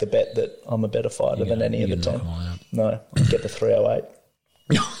wouldn't take the bet that I'm a better fighter than any of the 10. No, I'd get the 308.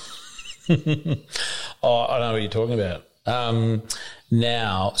 I know what you're talking about.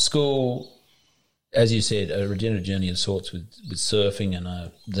 Now, school, as you said, a regenerative journey of sorts with surfing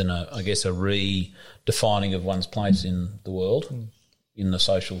and then I guess a redefining of one's place in the world, in the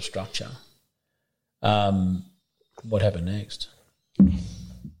social structure. What happened next?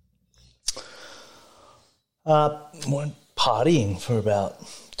 Went partying for about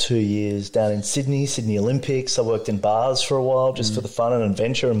 2 years down in Sydney Olympics. I worked in bars for a while just for the fun and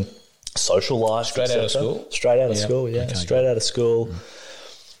adventure and social life. Straight out of school? Straight out of school, yeah. Okay, straight out of school.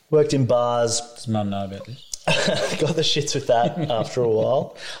 Worked in bars. Does Mum know about this? Got the shits with that after a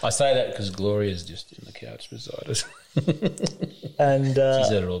while. I say that because Gloria's just in the couch beside us. And she's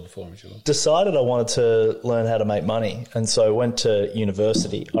heard it all before, I'm sure. Decided I wanted to learn how to make money, and so went to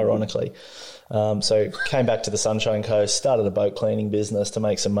university, ironically. So came back to the Sunshine Coast, started a boat cleaning business to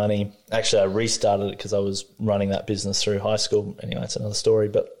make some money. Actually, I restarted it because I was running that business through high school. Anyway, it's another story.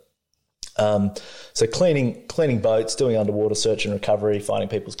 But so cleaning boats, doing underwater search and recovery, finding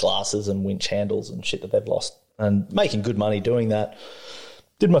people's glasses and winch handles and shit that they've lost, and making good money doing that.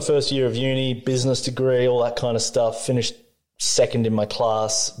 Did my first year of uni, business degree, all that kind of stuff. Finished second in my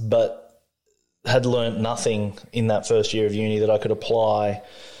class, but had learnt nothing in that first year of uni that I could apply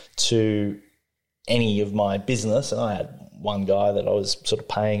to any of my business. And I had one guy that I was sort of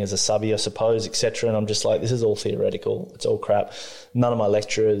paying as a subby, I suppose, etc. And I'm just like, this is all theoretical. It's all crap. None of my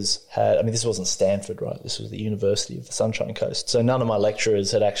lecturers had, this wasn't Stanford, right? This was the University of the Sunshine Coast. So none of my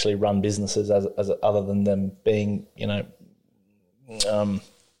lecturers had actually run businesses as other than them being,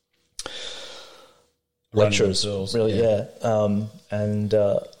 lecturers, really, yeah.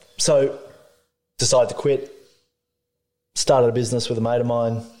 So decided to quit. Started a business with a mate of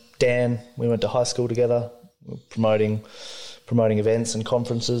mine, Dan. We went to high school together, promoting events and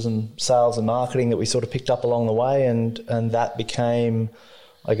conferences and sales and marketing that we sort of picked up along the way, and that became,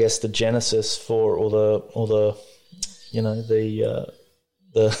 I guess, the genesis for all the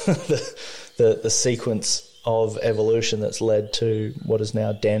the sequence of evolution that's led to what is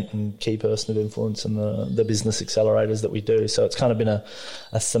now Dent and Key Person of Influence and the business accelerators that we do. So it's kind of been a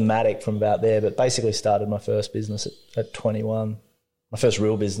thematic from about there, but basically started my first business at 21, my first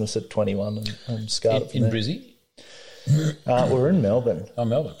real business at 21 and scarred it from in Brizzy? We were in Melbourne. Oh,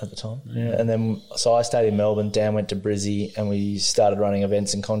 Melbourne. At the time. Yeah. And then, so I stayed in Melbourne, Dan went to Brizzy, and we started running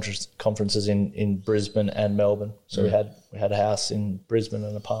events and conferences in Brisbane and Melbourne. So we had a house in Brisbane and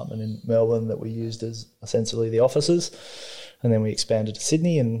an apartment in Melbourne that we used as essentially the offices. And then we expanded to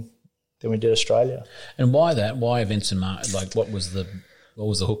Sydney, and then we did Australia. And why that? Why events and what was the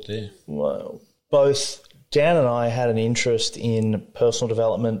hook there? Well, both Dan and I had an interest in personal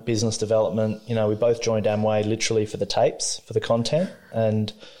development, business development. We both joined Amway literally for the tapes, for the content.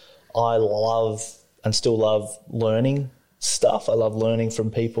 And I love and still love learning stuff. I love learning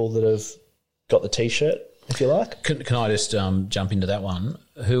from people that have got the T-shirt, if you like. Can I just jump into that one?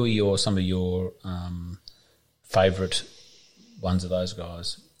 Who are some of your favourite ones of those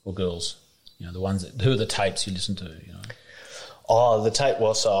guys or girls? The ones who are the tapes you listen to? Oh, the tape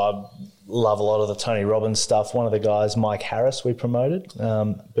was, so I love a lot of the Tony Robbins stuff. One of the guys, Mike Harris, we promoted,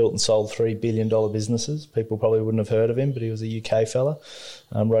 built and sold $3 billion businesses. People probably wouldn't have heard of him, but he was a UK fella.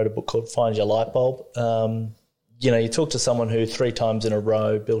 Wrote a book called Find Your Light Bulb. You talk to someone who 3 times in a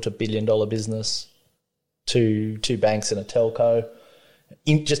row built $1 billion business, two banks and a telco.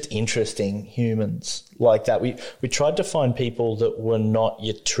 Just interesting humans like that. We tried to find people that were not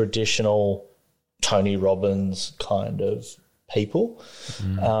your traditional Tony Robbins kind of people,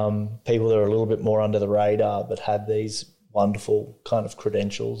 people that are a little bit more under the radar but had these wonderful kind of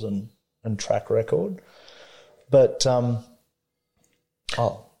credentials and track record. But so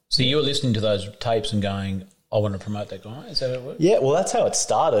you were listening to those tapes and going, I want to promote that guy. Is that how it works? Yeah, well, that's how it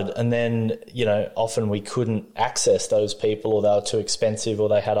started. And then, often we couldn't access those people, or they were too expensive, or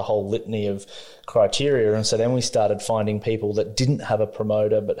they had a whole litany of criteria. And so then we started finding people that didn't have a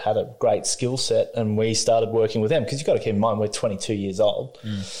promoter but had a great skill set, and we started working with them, because you've got to keep in mind we're 22 years old.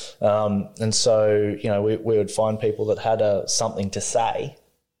 And so, we would find people that had something to say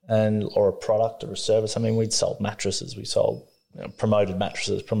or a product or a service. I mean, we'd sold mattresses, we sold promoted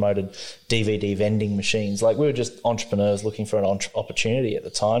mattresses, promoted DVD vending machines. Like, we were just entrepreneurs looking for an opportunity at the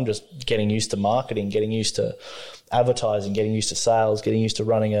time, just getting used to marketing, getting used to advertising, getting used to sales, getting used to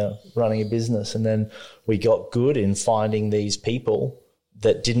running a business. And then we got good in finding these people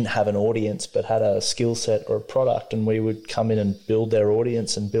that didn't have an audience but had a skill set or a product, and we would come in and build their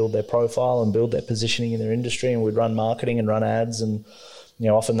audience and build their profile and build their positioning in their industry, and we'd run marketing and run ads, and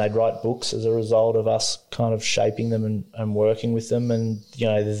often they'd write books as a result of us kind of shaping them and working with them, and,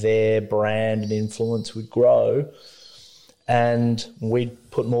 their brand and influence would grow, and we'd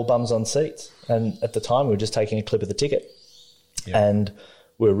put more bums on seats. And at the time, we were just taking a clip of the ticket. Yep. And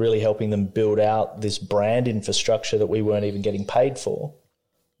we were really helping them build out this brand infrastructure that we weren't even getting paid for.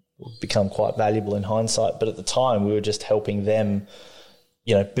 It become quite valuable in hindsight. But at the time, we were just helping them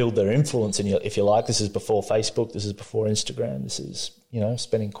build their influence, if you like. This is before Facebook. This is before Instagram. This is,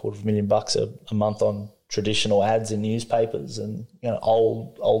 spending $250,000 a month on traditional ads in newspapers and,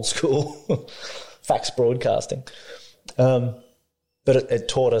 old school fax broadcasting. But it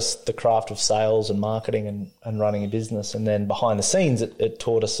taught us the craft of sales and marketing and running a business. And then behind the scenes, it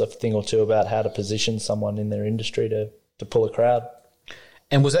taught us a thing or two about how to position someone in their industry to pull a crowd.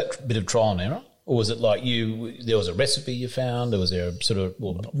 And was that a bit of trial and error? Or was it like there was a recipe you found, or was there a sort of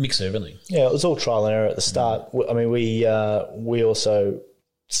mix of everything? Yeah, it was all trial and error at the start. I mean, we also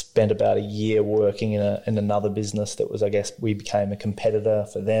spent about a year working in another business that was, I guess, we became a competitor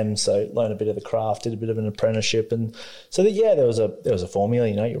for them. So learned a bit of the craft, did a bit of an apprenticeship, and so there was a formula.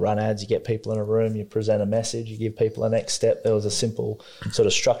 You run ads, you get people in a room, you present a message, you give people a next step. There was a simple sort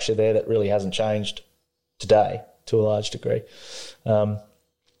of structure there that really hasn't changed today to a large degree,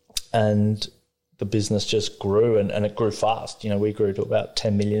 and the business just grew, and it grew fast. We grew to about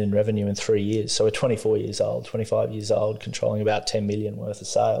 10 million in revenue in 3 years. So we're 24 years old, 25 years old, controlling about 10 million worth of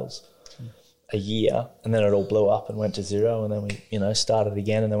sales a year. And then it all blew up and went to zero. And then we, started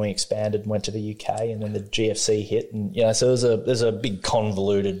again, and then we expanded and went to the UK, and then the GFC hit. And, so there's a big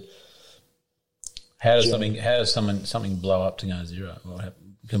convoluted. How does something blow up to go zero?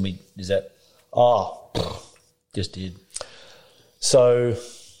 Just did. So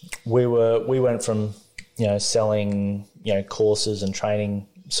we went from, selling, courses and training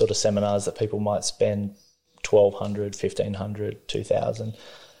sort of seminars that people might spend $1,200, $1,500, $2,000.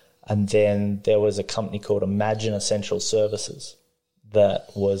 And then there was a company called Imagine Essential Services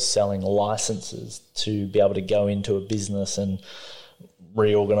that was selling licenses to be able to go into a business and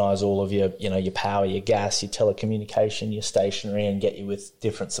reorganize all of your, your power, your gas, your telecommunication, your stationery, and get you with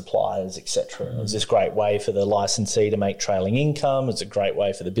different suppliers, etc. It was this great way for the licensee to make trailing income. It's a great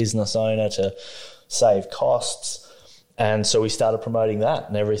way for the business owner to save costs. And so we started promoting that,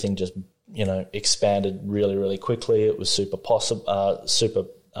 and everything just, expanded really, really quickly. It was super profitable.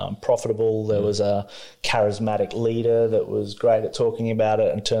 There was a charismatic leader that was great at talking about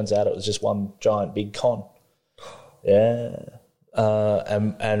it, and it turns out it was just one giant big con. Yeah.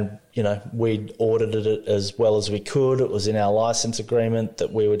 And we'd audited it as well as we could. It was in our license agreement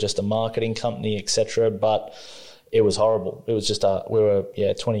that we were just a marketing company, etc. But it was horrible. It was just we were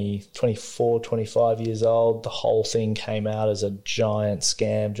 24, 25 years old. The whole thing came out as a giant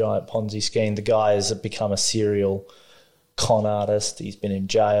scam, giant Ponzi scheme. The guy has become a serial con artist. He's been in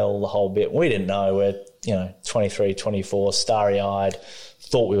jail, the whole bit. We didn't know. We're 23, 24, starry-eyed,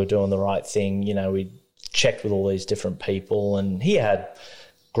 thought we were doing the right thing. We checked with all these different people, and he had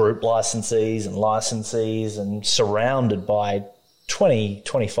group licensees and surrounded by 20,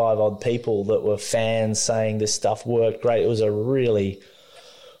 25 odd people that were fans saying this stuff worked great. It was a really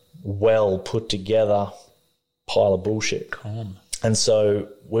well put together pile of bullshit. And so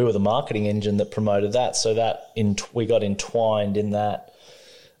we were the marketing engine that promoted that. So that we got entwined in that,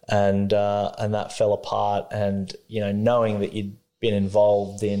 and that fell apart. And, knowing that you'd been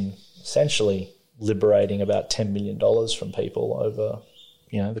involved in essentially liberating about $10 million from people over,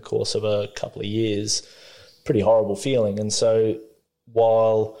 the course of a couple of years, pretty horrible feeling. And so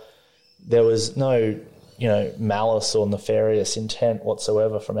while there was no, malice or nefarious intent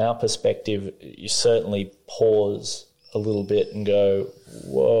whatsoever from our perspective, you certainly pause a little bit and go,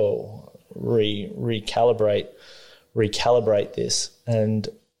 whoa, recalibrate this. And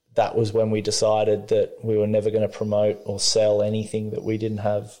that was when we decided that we were never going to promote or sell anything that we didn't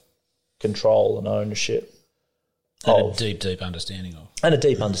have control and ownership and a deep understanding of. And a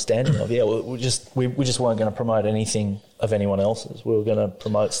deep understanding of, yeah. We just weren't going to promote anything of anyone else's. We were going to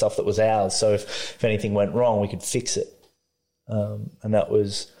promote stuff that was ours. So if anything went wrong, we could fix it. And that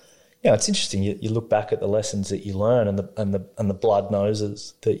was, it's interesting. You look back at the lessons that you learn and the blood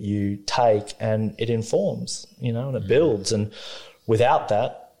noses that you take, and it informs, and it builds. And without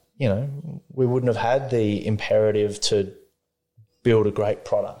that, we wouldn't have had the imperative to build a great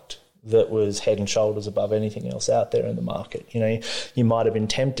product that was head and shoulders above anything else out there in the market. You might have been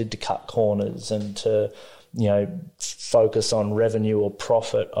tempted to cut corners and to, focus on revenue or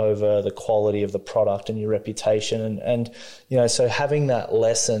profit over the quality of the product and your reputation. And so having that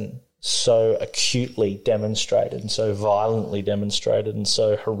lesson so acutely demonstrated and so violently demonstrated and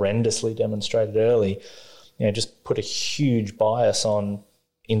so horrendously demonstrated early, just put a huge bias on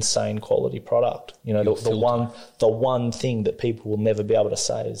insane quality product. The one thing that people will never be able to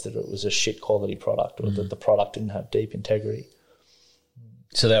say is that it was a shit quality product or that the product didn't have deep integrity.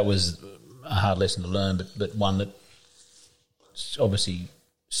 So that was a hard lesson to learn, but one that obviously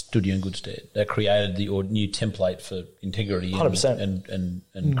stood you in good stead. That created the new template for integrity 100%.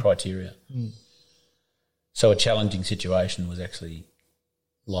 and criteria. So a challenging situation was actually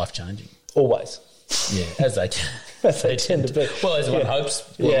life-changing. Always. Yeah, as they tend to be. Well, as one hopes.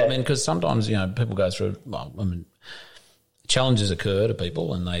 Well, because sometimes, people go through, challenges occur to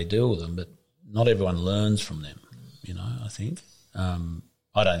people and they deal with them, but not everyone learns from them, I think.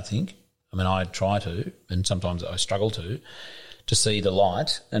 I don't think. I try to, and sometimes I struggle to see the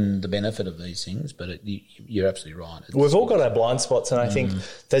light and the benefit of these things, but you're absolutely right. We've all got our blind spots, and I think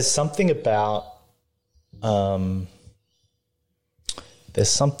there's something about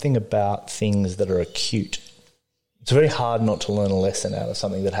things that are acute. It's very hard not to learn a lesson out of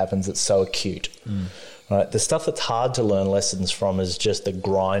something that happens that's so acute. Right? The stuff that's hard to learn lessons from is just the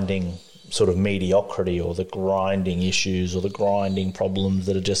grinding sort of mediocrity or the grinding issues or the grinding problems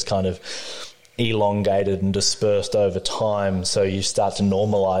that are just kind of elongated and dispersed over time, so you start to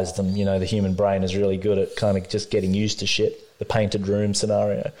normalise them. The human brain is really good at kind of just getting used to shit. The painted room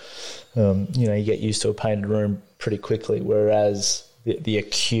scenario. You get used to a painted room pretty quickly, whereas the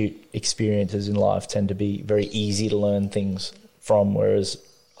acute experiences in life tend to be very easy to learn things from, whereas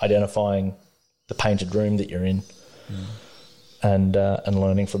identifying the painted room that you're in and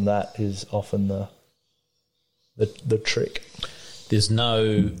learning from that is often the trick. There's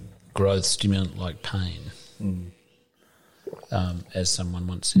no growth stimulant like pain, as someone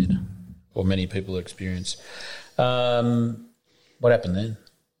once said, or many people experience. What happened then?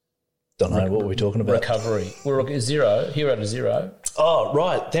 Don't know what we're talking about. Recovery. We're at zero. Here at a zero. Oh,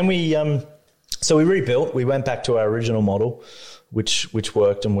 right. Then we rebuilt. We went back to our original model, which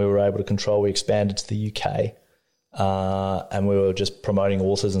worked, and we were able to control. We expanded to the UK, and we were just promoting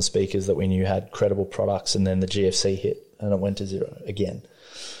authors and speakers that we knew had credible products. And then the GFC hit, and it went to zero again.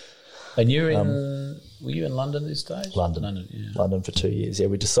 And you're were you in London at this stage? London for 2 years. Yeah,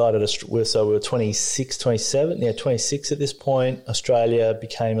 we decided, we were 26, 27. Yeah, 26 at this point. Australia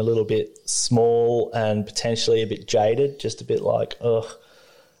became a little bit small and potentially a bit jaded, just a bit like, ugh.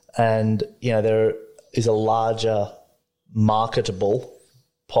 And, there is a larger marketable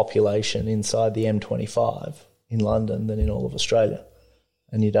population inside the M25 in London than in all of Australia.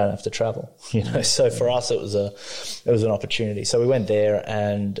 And you don't have to travel, So for us, it was an opportunity. So we went there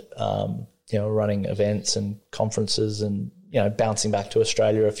and, running events and conferences and, bouncing back to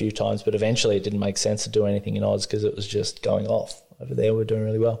Australia a few times. But eventually it didn't make sense to do anything in Oz because it was just going off. Over there we were doing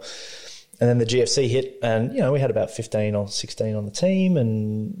really well. And then the GFC hit and, we had about 15 or 16 on the team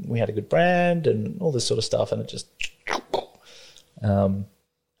and we had a good brand and all this sort of stuff. And it just,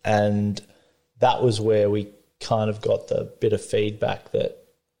 and that was where we kind of got the bit of feedback that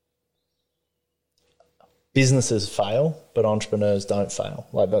businesses fail, but entrepreneurs don't fail.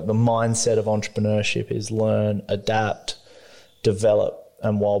 Like the mindset of entrepreneurship is learn, adapt, develop.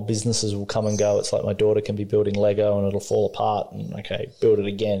 And while businesses will come and go, it's like my daughter can be building Lego and it'll fall apart and, okay, build it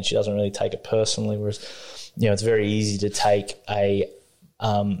again. She doesn't really take it personally. Whereas, it's very easy to take a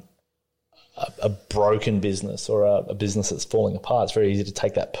broken business or a business that's falling apart. It's very easy to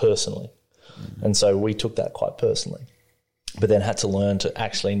take that personally. Mm-hmm. And so we took that quite personally, but then had to learn to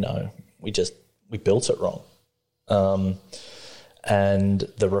actually know we built it wrong. And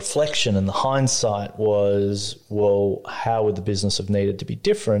the reflection and the hindsight was, well, how would the business have needed to be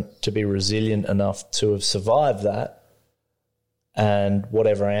different to be resilient enough to have survived that? And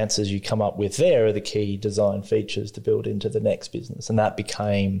whatever answers you come up with there are the key design features to build into the next business. And that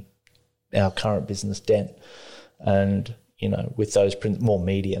became our current business, Dent. And, with those more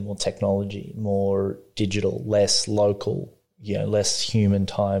media, more technology, more digital, less local, less human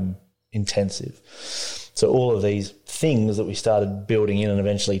time intensive. So all of these things that we started building in and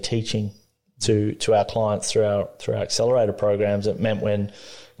eventually teaching to our clients through our accelerator programs, it meant when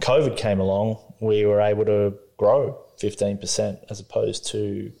COVID came along, we were able to grow 15% as opposed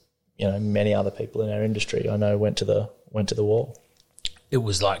to many other people in our industry I know went to the wall. It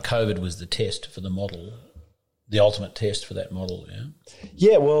was like COVID was the test for the model, the ultimate test for that model.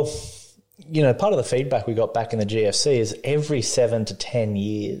 Yeah. Well, part of the feedback we got back in the GFC is every 7 to 10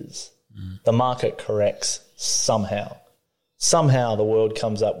 years. The market corrects somehow. Somehow the world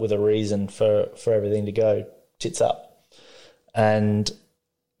comes up with a reason for everything to go tits up. And,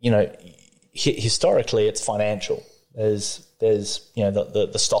 historically it's financial. There's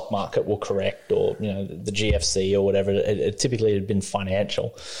the stock market will correct or, the GFC or whatever. It typically had been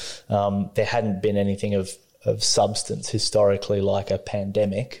financial. There hadn't been anything of substance historically like a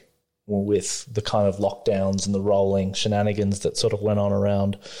pandemic, with the kind of lockdowns and the rolling shenanigans that sort of went on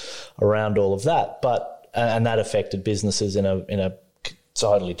around all of that. And that affected businesses in a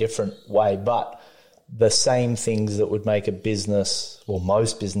totally different way. But the same things that would make a business, or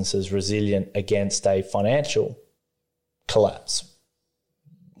most businesses, resilient against a financial collapse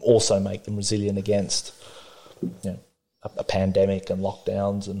also make them resilient against a pandemic and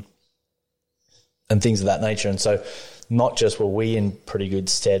lockdowns and things of that nature. And so not just were we in pretty good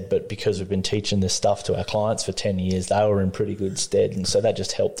stead, but because we've been teaching this stuff to our clients for 10 years, they were in pretty good stead. And so that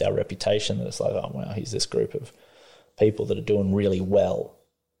just helped our reputation. That it's like, oh, wow, here's this group of people that are doing really well.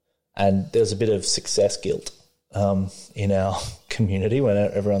 And there's a bit of success guilt in our community when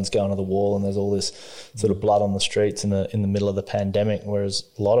everyone's going to the wall and there's all this sort of blood on the streets in the middle of the pandemic, whereas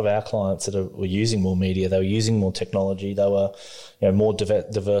a lot of our clients that were using more media, they were using more technology, they were more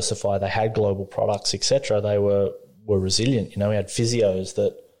diversified, they had global products, etc. They were resilient. We had physios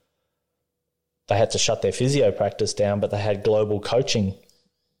that they had to shut their physio practice down, but they had global coaching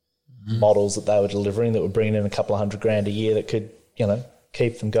models that they were delivering that were bringing in a couple of $100,000 a year that could,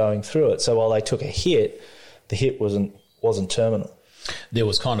 keep them going through it. So while they took a hit, the hit wasn't terminal. There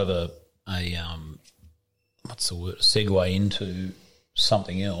was kind of a what's the word, segue into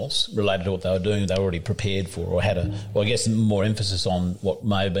something else related to what they were doing. They were already prepared for, or had I guess more emphasis on what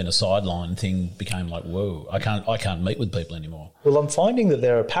may have been a sideline thing became like, whoa, I can't meet with people anymore. Well, I'm finding that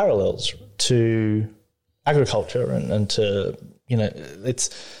there are parallels to agriculture and to, it's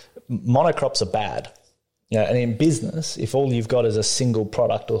monocrops are bad. And in business, if all you've got is a single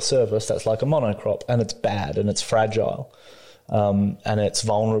product or service, that's like a monocrop, and it's bad and it's fragile, and it's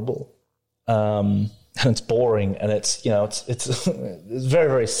vulnerable, and it's boring, and it's it's very,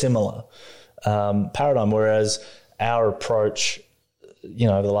 very similar paradigm. Whereas our approach,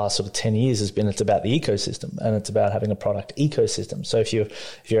 over the last sort of 10 years has been it's about the ecosystem, and it's about having a product ecosystem. So if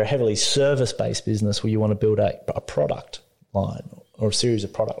you're a heavily service-based business where you want to build a product line or a series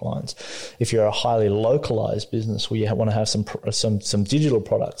of product lines. If you're a highly localized business where you want to have some digital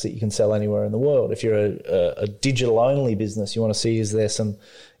products that you can sell anywhere in the world. If you're a digital only business, you want to see is there some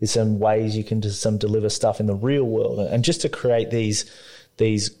ways you can deliver stuff in the real world, and just to create these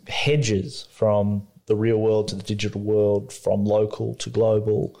hedges from the real world to the digital world, from local to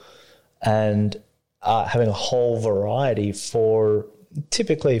global, and having a whole variety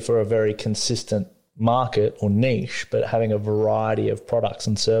typically for a very consistent market or niche, but having a variety of products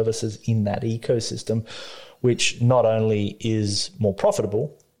and services in that ecosystem, which not only is more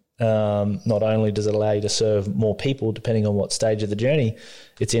profitable, not only does it allow you to serve more people depending on what stage of the journey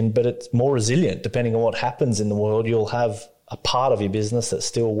it's in, but it's more resilient depending on what happens in the world. You'll have a part of your business that's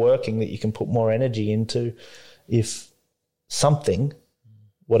still working that you can put more energy into if something,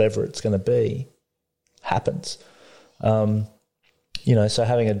 whatever it's going to be, happens. So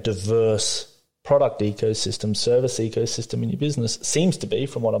having a diverse product ecosystem, service ecosystem in your business seems to be,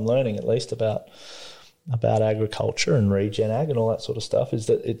 from what I'm learning at least, about about agriculture and regen ag and all that sort of stuff is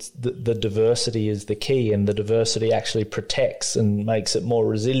that it's the diversity is the key, and the diversity actually protects and makes it more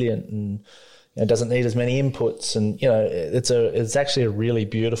resilient, and it doesn't need as many inputs. And it's actually a really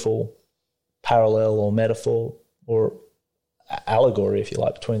beautiful parallel or metaphor or allegory, if you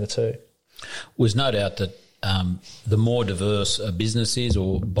like, between the two. There's no doubt that the more diverse a business is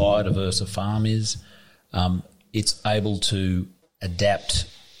or biodiverse a farm is, it's able to adapt.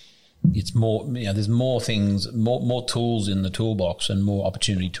 It's more, there's more things, more tools in the toolbox, and more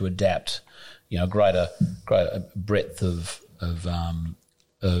opportunity to adapt. Greater breadth of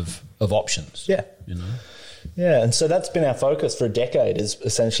options. Yeah, yeah, and so that's been our focus for a decade, is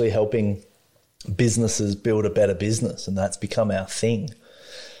essentially helping businesses build a better business, and that's become our thing.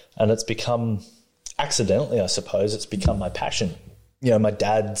 And it's become, accidentally, I suppose, it's become my passion. My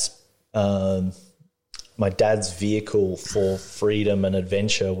dad's vehicle for freedom and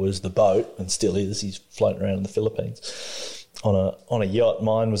adventure was the boat, and still is. He's floating around in the Philippines on a yacht.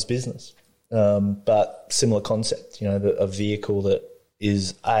 Mine was business, but similar concept. A vehicle that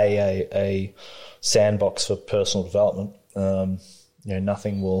is a sandbox for personal development.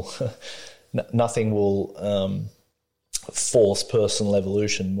 Nothing will force personal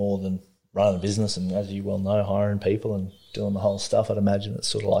evolution more than running a business, and as you well know, hiring people and doing the whole stuff. I'd imagine it's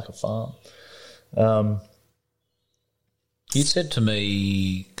sort of like a farm. You said to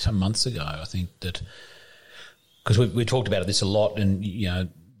me some months ago, I think, that because we talked about this a lot, and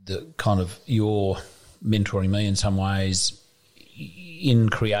the kind of you're mentoring me in some ways in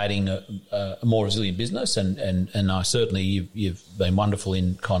creating a more resilient business, and I certainly you've been wonderful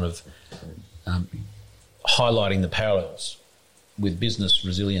in kind of highlighting the parallels with business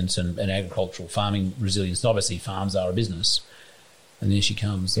resilience and agricultural farming resilience. And obviously, farms are a business, and there she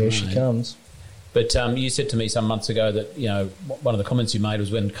comes. There she comes. But you said to me some months ago that, one of the comments you made was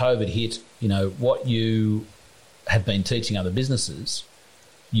when COVID hit, what you had been teaching other businesses,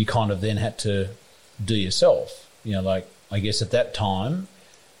 you kind of then had to do yourself. I guess at that time,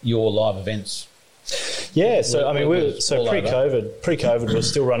 your live events. Yeah, so pre-COVID, we were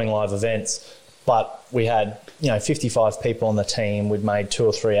still running live events, but we had 55 people on the team. We'd made 2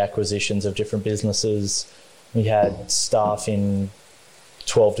 or 3 acquisitions of different businesses. We had staff in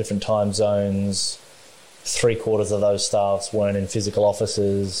 12 different time zones. 3/4 of those staffs weren't in physical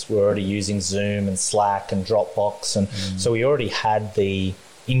offices. We're already using Zoom and Slack and Dropbox, and so we already had the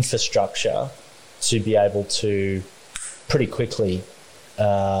infrastructure to be able to pretty quickly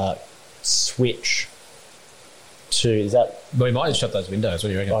switch to. Is that? Well, we might just shut those windows. What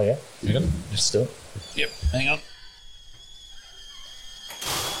do you reckon? Oh yeah, you reckon? Just do it. Yep. Hang on.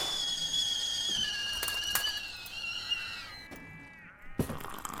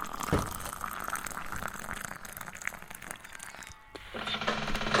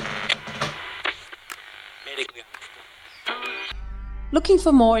 Looking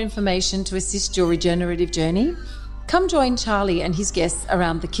for more information to assist your regenerative journey? Come join Charlie and his guests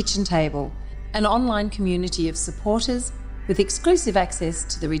around the kitchen table, an online community of supporters with exclusive access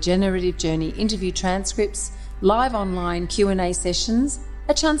to the Regenerative Journey interview transcripts, live online Q&A sessions,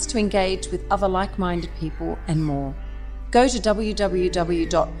 a chance to engage with other like-minded people, and more. Go to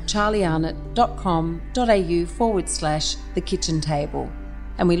www.charliearnott.com.au/the kitchen table,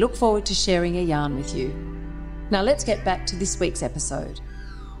 and we look forward to sharing a yarn with you. Now let's get back to this week's episode.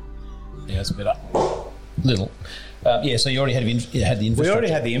 Yeah, it's a bit little. So you already had the infrastructure. We already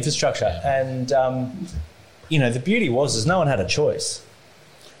had the infrastructure, and the beauty is no one had a choice.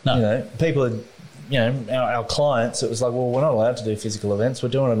 No, people had, our clients. It was like, well, we're not allowed to do physical events. We're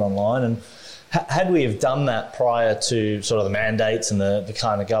doing it online, and had we have done that prior to sort of the mandates and the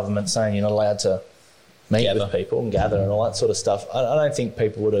kind of government saying you're not allowed to meet with people and gather and all that sort of stuff, I don't think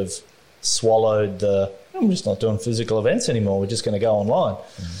people would have swallowed I'm just not doing physical events anymore. We're just going to go online.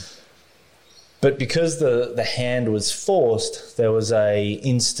 But because the hand was forced, there was a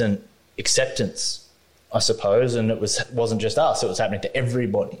instant acceptance, I suppose, and it wasn't just us. It was happening to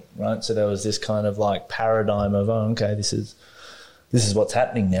everybody, right? So there was this kind of like paradigm of, oh, okay, this is what's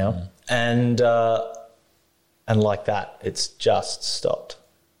happening now, and like that, it's just stopped.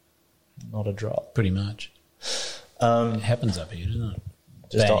 Not a drop. Pretty much. It happens up here, doesn't it?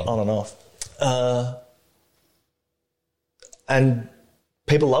 Just on and off. And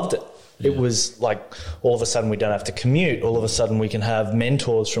people loved it. It was like all of a sudden we don't have to commute. All of a sudden we can have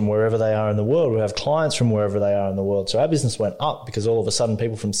mentors from wherever they are in the world. We have clients from wherever they are in the world. So our business went up because all of a sudden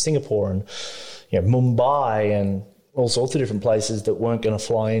people from Singapore and Mumbai and all sorts of different places that weren't going to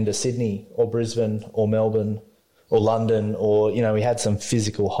fly into Sydney or Brisbane or Melbourne or London, or, we had some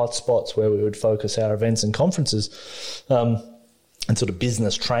physical hotspots where we would focus our events and conferences and sort of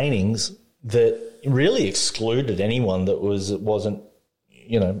business trainings. that really excluded anyone that wasn't,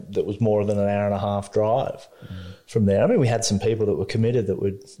 that was more than an hour and a half drive from there. I mean, we had some people that were committed that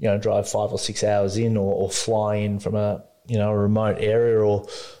would, drive 5 or 6 hours in or fly in from a remote area or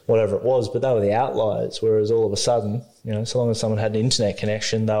whatever it was, but they were the outliers. Whereas all of a sudden, so long as someone had an internet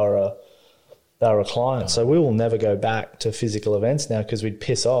connection, they were a client. So we will never go back to physical events now because we'd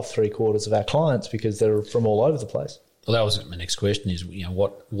piss off 3/4 of our clients because they're from all over the place. Well, that was my next question: is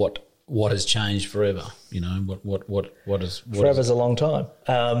what has changed forever? What is forever's a long time.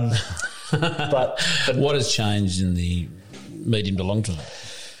 But what has changed in the medium to long term?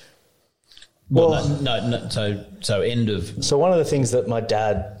 Well, no. So end of. So one of the things that my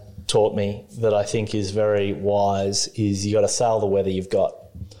dad taught me that I think is very wise is you got to sail the weather you've got.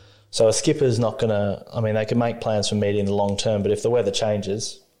 So a skipper's not going to. I mean, they can make plans for medium to long term, but if the weather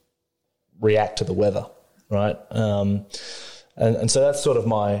changes, react to the weather, right? And so that's sort of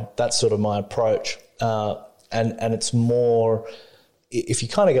my approach. And it's more if you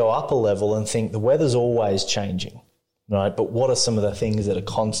kind of go up a level and think the weather's always changing, right? But what are some of the things that are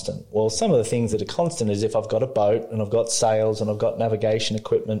constant? Well, some of the things that are constant is if I've got a boat and I've got sails and I've got navigation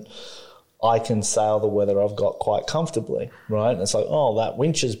equipment, I can sail the weather I've got quite comfortably, right? And it's like, oh, that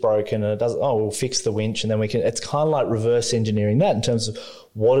winch is broken and it doesn't, we'll fix the winch and then we can, it's kind of like reverse engineering that in terms of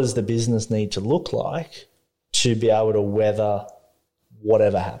what does the business need to look like to be able to weather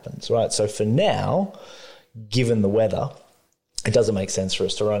whatever happens, right? So for now, given the weather, it doesn't make sense for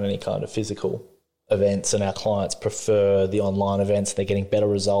us to run any kind of physical events, and our clients prefer the online events. They're getting better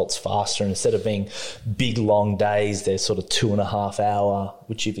results faster. And instead of being big, long days, they're sort of 2.5 hour,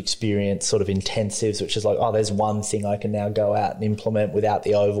 which you've experienced, sort of intensives, which is like, oh, there's one thing I can now go out and implement without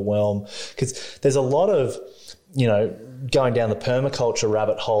the overwhelm. Because there's a lot of, going down the permaculture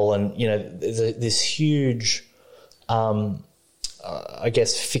rabbit hole and, there's this huge,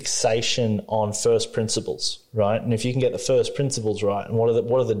 fixation on first principles, right? And if you can get the first principles right, and what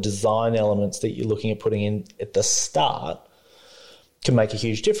are the design elements that you're looking at putting in at the start, can make a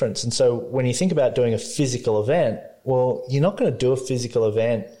huge difference. And so when you think about doing a physical event, well, you're not going to do a physical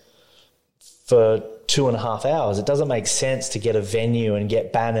event for 2.5 hours. It doesn't make sense to get a venue and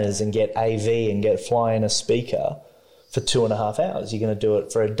get banners and get AV and fly in a speaker for 2.5 hours. You're going to do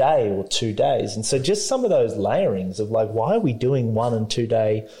it for a day or 2 days. And so just some of those layerings of like, why are we doing 1 and 2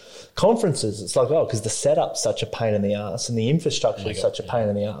 day conferences? It's like, because the setup's such a pain in the ass and the infrastructure is such a pain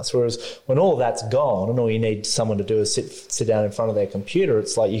in the ass. Whereas when all of that's gone and all you need someone to do is sit down in front of their computer,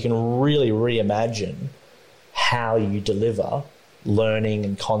 it's like you can really reimagine how you deliver learning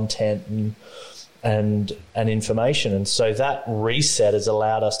and content and information. And so that reset has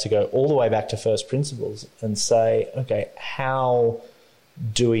allowed us to go all the way back to first principles and say, okay, how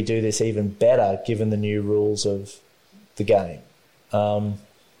do we do this even better given the new rules of the game?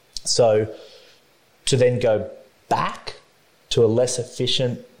 So to then go back to a less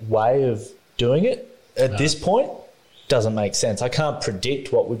efficient way of doing it at this point doesn't make sense. I can't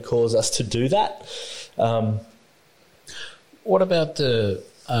predict what would cause us to do that. What about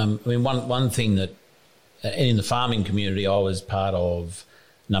one thing that in the farming community, I was part of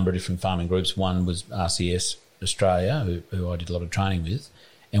a number of different farming groups. One was RCS Australia, who I did a lot of training with.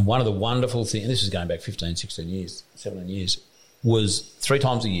 And one of the wonderful things, and this was going back 15, 16 years, 17 years, was 3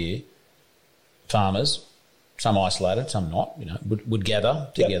 times a year, farmers, some isolated, some not, would gather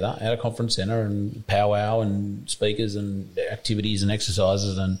together at a conference centre and powwow and speakers and activities and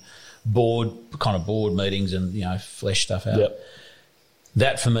exercises and board meetings and, flesh stuff out. Yep.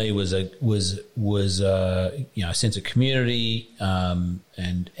 That for me was a sense of community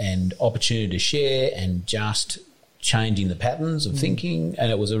and opportunity to share and just changing the patterns of thinking,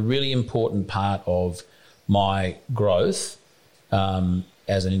 and it was a really important part of my growth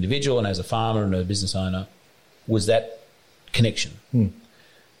as an individual and as a farmer and a business owner was that connection.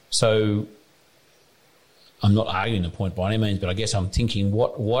 So I'm not arguing the point by any means, but I guess I'm thinking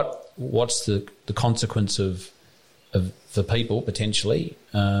what's the consequence of for people potentially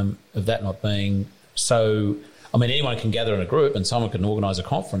of that not being so. I mean, anyone can gather in a group and someone can organise a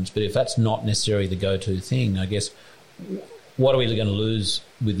conference, but if that's not necessarily the go-to thing, I guess what are we going to lose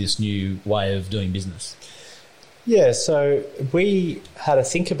with this new way of doing business? Yeah, so we had to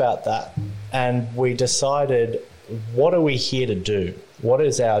think about that and we decided, what are we here to do? What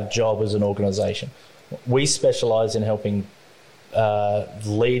is our job as an organisation? We specialise in helping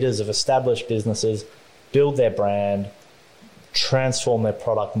leaders of established businesses build their brand, transform their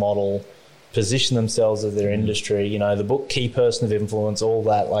product model, position themselves as their industry. The book Key Person of Influence, all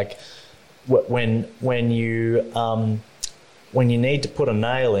that. Like when you need to put a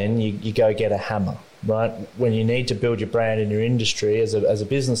nail in, you go get a hammer, right? When you need to build your brand in your industry as a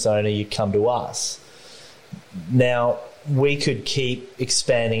business owner, you come to us. Now, we could keep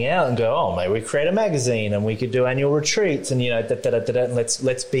expanding out and go, oh, maybe we create a magazine and we could do annual retreats and, and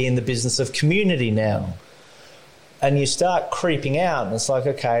let's be in the business of community now. And you start creeping out and it's like,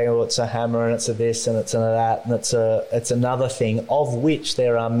 okay, well, it's a hammer and it's a this and it's a that and it's another thing, of which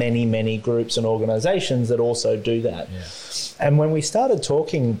there are many, many groups and organisations that also do that. Yeah. And when we started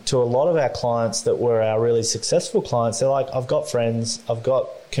talking to a lot of our clients that were our really successful clients, they're like, I've got friends, I've got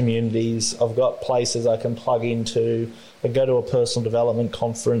communities, I've got places I can plug into, I go to a personal development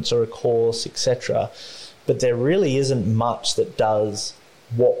conference or a course, etc. But there really isn't much that does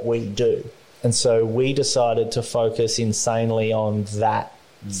what we do. And so we decided to focus insanely on that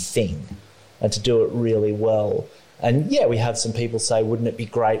thing and to do it really well. And yeah, we have some people say, wouldn't it be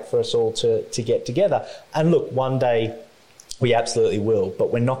great for us all to get together? And look, one day we absolutely will,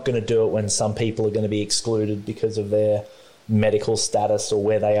 but we're not going to do it when some people are going to be excluded because of their medical status or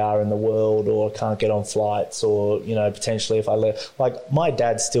where they are in the world or can't get on flights or, potentially if I live... Like, my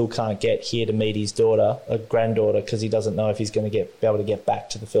dad still can't get here to meet his daughter, a granddaughter, because he doesn't know if he's going to be able to get back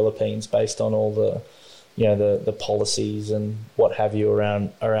to the Philippines based on all the, the policies and what have you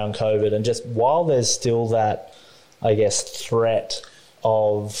around COVID. And just while there's still that, I guess, threat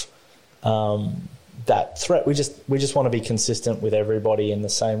of... that threat, we just want to be consistent with everybody in the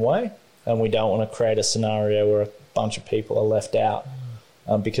same way, and we don't want to create a scenario where a bunch of people are left out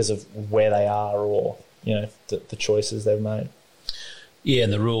because of where they are or the choices they've made. Yeah,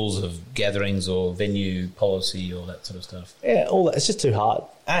 and the rules of gatherings or venue policy or that sort of stuff. Yeah, all that, it's just too hard.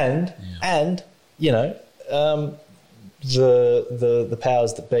 And the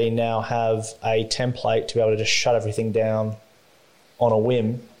powers that be now have a template to be able to just shut everything down on a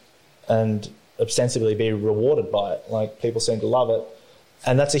whim and ostensibly be rewarded by it. Like, people seem to love it,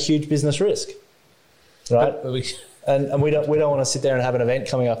 and that's a huge business risk, right? And we don't want to sit there and have an event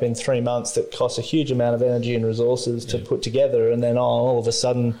coming up in 3 months that costs a huge amount of energy and resources to put together, and then all of a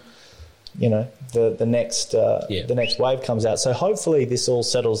sudden, the next wave comes out. So hopefully this all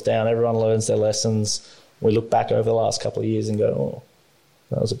settles down. Everyone learns their lessons. We look back over the last couple of years and go, oh,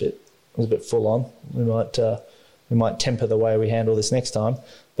 that was a bit full on. We might temper the way we handle this next time.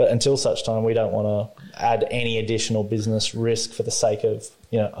 But until such time, we don't want to add any additional business risk for the sake of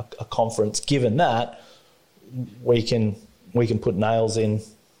a conference. Given that we can put nails in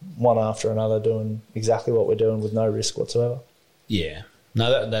one after another, doing exactly what we're doing with no risk whatsoever. Yeah,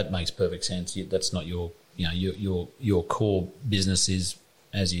 no, that makes perfect sense. That's not your your core business is,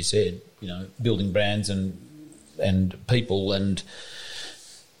 as you said, building brands and people and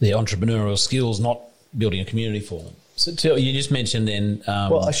their entrepreneurial skills, not building a community for them. So you just mentioned then...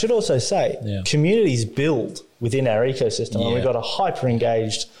 well, I should also say, communities build within our ecosystem. And we've got a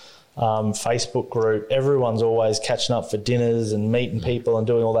hyper-engaged Facebook group. Everyone's always catching up for dinners and meeting people and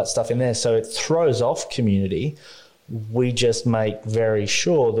doing all that stuff in there. So it throws off community. We just make very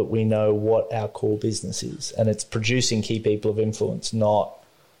sure that we know what our core business is. And it's producing key people of influence, not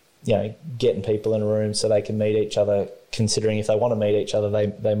getting people in a room so they can meet each other, considering if they want to meet each other,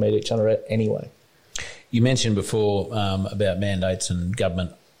 they meet each other anyway. You mentioned before about mandates and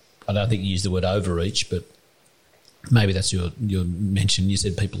government. I don't think you used the word overreach, but maybe that's your mention. You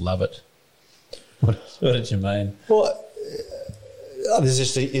said people love it. What did you mean? Well,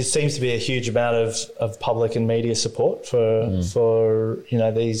 it seems to be a huge amount of public and media support for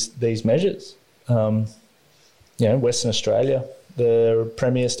these measures. Western Australia, the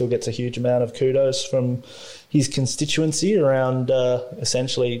Premier still gets a huge amount of kudos from his constituency around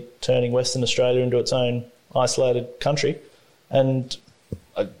essentially turning Western Australia into its own isolated country. And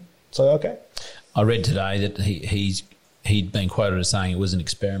so, okay. I read today that he'd been quoted as saying it was an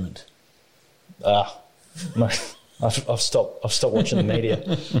experiment. No, I've stopped watching the media.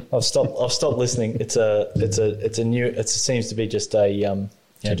 I've stopped listening. It seems to be just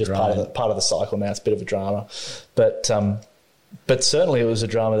just part of the cycle now. It's a bit of a drama, but certainly it was a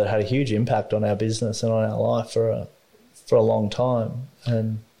drama that had a huge impact on our business and on our life for a long time.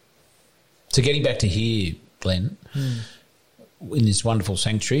 And so, getting back to here, Glen, in this wonderful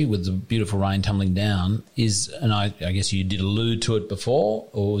sanctuary with the beautiful rain tumbling down, and I guess you did allude to it before,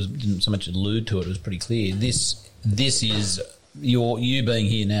 or didn't so much allude to it. It was pretty clear. This is you being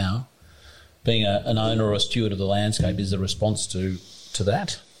here now, being an owner or a steward of the landscape, is a response to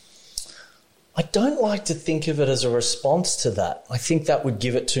that. I don't like to think of it as a response to that. I think that would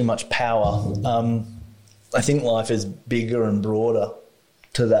give it too much power. I think life is bigger and broader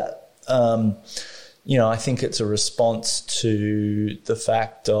to that. I think it's a response to the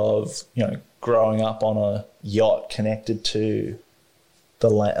fact of, growing up on a yacht connected to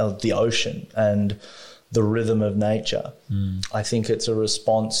the ocean and the rhythm of nature. I think it's a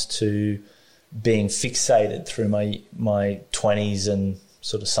response to being fixated through my 20s and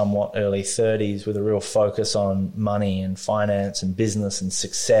sort of somewhat early 30s with a real focus on money and finance and business and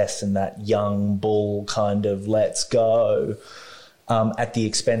success and that young bull kind of let's go at the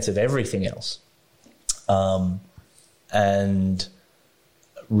expense of everything else. And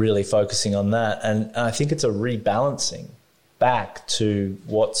really focusing on that. And I think it's a rebalancing back to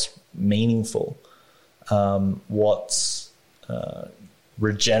what's meaningful, what's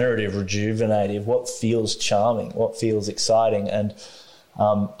regenerative, rejuvenative, what feels charming, what feels exciting. And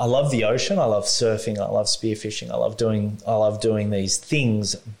I love the ocean. I love surfing. I love spearfishing. I love doing these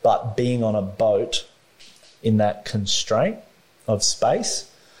things, but being on a boat in that constraint of space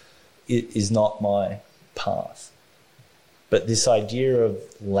is not my path. But this idea of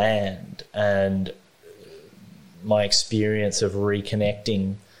land and my experience of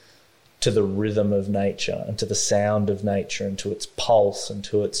reconnecting to the rhythm of nature and to the sound of nature and to its pulse and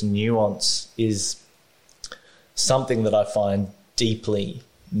to its nuance is something that I find deeply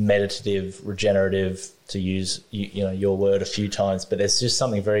meditative, regenerative, to use your word a few times, but there's just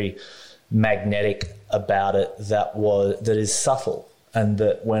something very magnetic about it that is subtle, and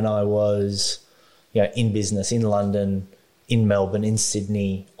that when I was in business in London, in Melbourne, in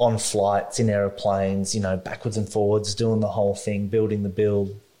Sydney, on flights, in aeroplanes, backwards and forwards, doing the whole thing, building the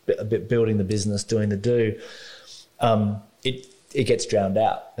business, doing the do, it gets drowned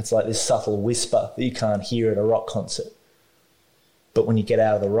out. It's like this subtle whisper that you can't hear at a rock concert. But when you get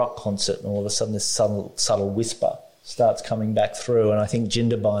out of the rock concert and all of a sudden this subtle whisper starts coming back through, and I think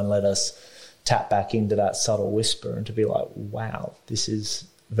Jindabyne let us tap back into that subtle whisper and to be like, wow, this is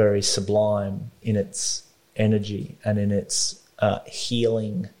very sublime in its energy and in its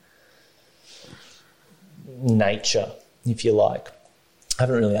healing nature, if you like. I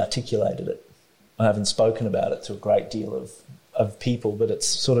haven't really articulated it. I haven't spoken about it to a great deal of people, but it's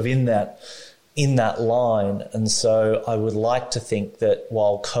sort of in that line. And so I would like to think that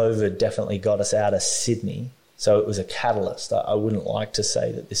while COVID definitely got us out of Sydney, so it was a catalyst, I wouldn't like to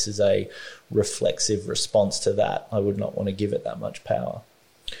say that this is a reflexive response to that. I would not want to give it that much power.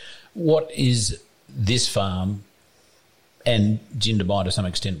 What is this farm and Jindabyne to some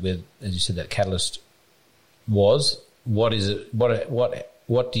extent, where, as you said, that catalyst was? What is it? What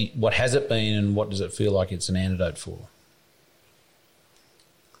has it been, and what does it feel like it's an antidote for?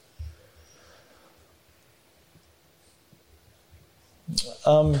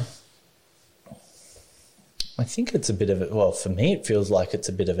 I think it's a bit of for me, it feels like it's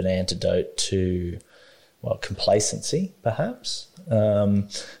a bit of an antidote to, complacency, perhaps.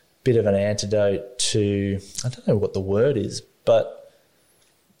 Bit of an antidote to, I don't know what the word is, but,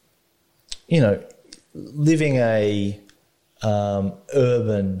 living a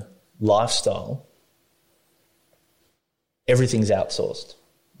urban lifestyle, everything's outsourced.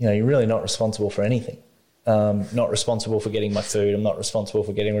 You're really not responsible for anything. Not responsible for getting my food. I'm not responsible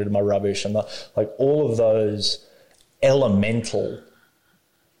for getting rid of my rubbish. I'm not, all of those elemental,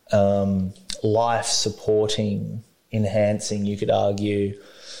 life supporting, enhancing, you could argue,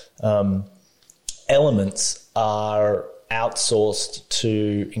 elements are outsourced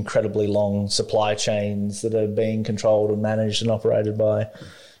to incredibly long supply chains that are being controlled and managed and operated by,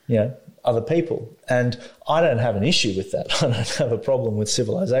 other people. And I don't have an issue with that. I don't have a problem with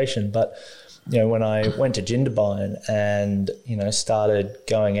civilization. But, when I went to Jindabyne and, started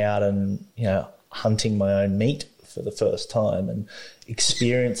going out and, hunting my own meat for the first time and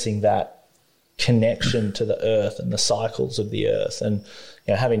experiencing that connection to the earth and the cycles of the earth, and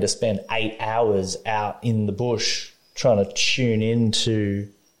having to spend 8 hours out in the bush trying to tune into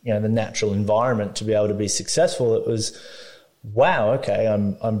the natural environment to be able to be successful, it was, wow, okay,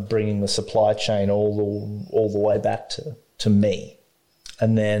 I'm bringing the supply chain all the way back to me,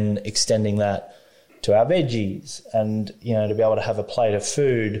 and then extending that to our veggies, and to be able to have a plate of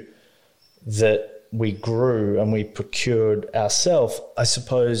food that we grew and we procured ourselves. I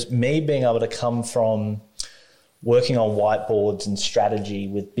suppose me being able to come from working on whiteboards and strategy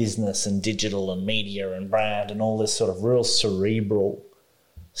with business and digital and media and brand and all this sort of real cerebral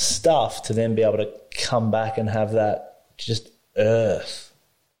stuff, to then be able to come back and have that just earthed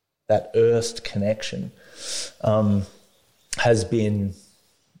connection, has been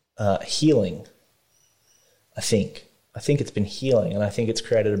healing, I think. I think it's been healing, and I think it's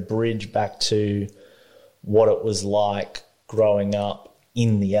created a bridge back to what it was like growing up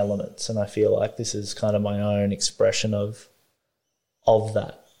in the elements. And I feel like this is kind of my own expression of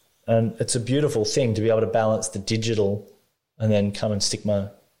that. And it's a beautiful thing to be able to balance the digital and then come and stick my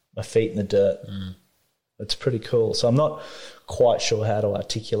feet in the dirt It's pretty cool. So I'm not quite sure how to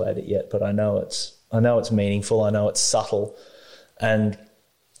articulate it yet, but I know it's meaningful. I know it's subtle, and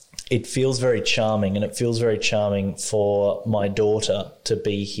it feels very charming. And it feels very charming for my daughter to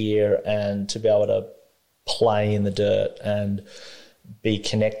be here and to be able to play in the dirt and be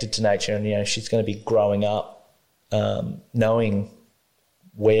connected to nature. And, you know, she's going to be growing up knowing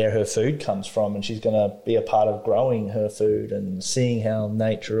where her food comes from, and she's going to be a part of growing her food and seeing how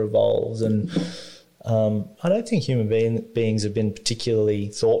nature evolves. And I don't think human beings have been particularly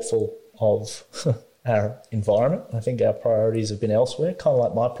thoughtful of our environment. I think our priorities have been elsewhere, kind of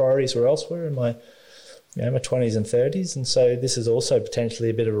like my priorities were elsewhere in my 20s and 30s. And so this is also potentially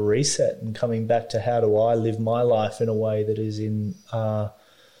a bit of a reset and coming back to how do I live my life in a way that is in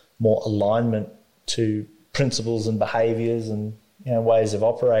more alignment to principles and behaviours and, you know, ways of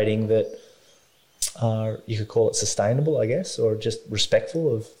operating that are, you could call it sustainable, I guess, or just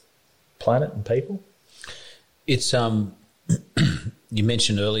respectful of planet and people. It's you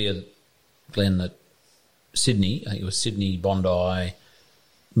mentioned earlier, Glenn, that Sydney, I think it was Sydney, Bondi,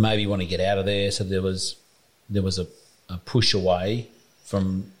 maybe want to get out of there. So there was a push away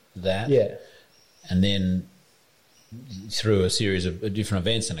from that. Yeah. And then through a series of different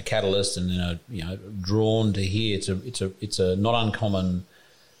events and a catalyst, and then drawn to here. It's a not uncommon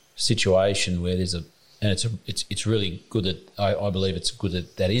situation where there's it's really good that I believe it's good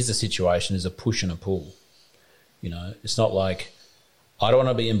that is the situation. There's a push and a pull. You know, it's not like I don't want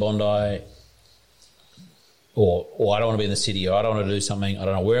to be in Bondi, or I don't want to be in the city, or I don't want to do something. I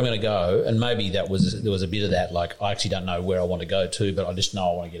don't know where I'm going to go. And maybe there was a bit of that. Like, I actually don't know where I want to go to, but I just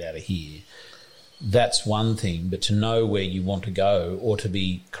know I want to get out of here. That's one thing, but to know where you want to go or to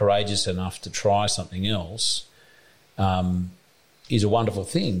be courageous enough to try something else is a wonderful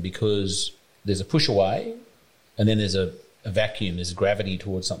thing, because there's a push away and then there's a vacuum, there's gravity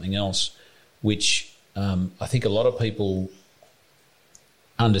towards something else, which I think a lot of people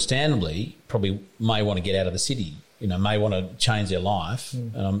understandably probably may want to get out of the city, may want to change their life.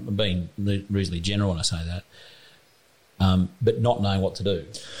 And I'm being reasonably general when I say that. But not knowing what to do.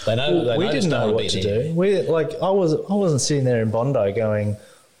 We didn't know what to do. I wasn't sitting there in Bondi going,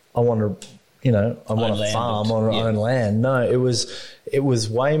 I want to, I want to farm on our own land. No, it was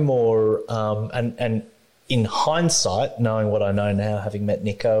way more. And in hindsight, knowing what I know now, having met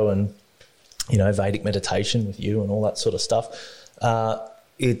Nico and Vedic meditation with you and all that sort of stuff,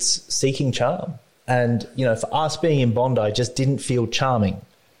 it's seeking charm. And for us, being in Bondi just didn't feel charming.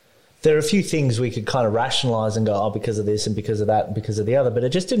 There are a few things we could kind of rationalise and go, because of this and because of that and because of the other, but it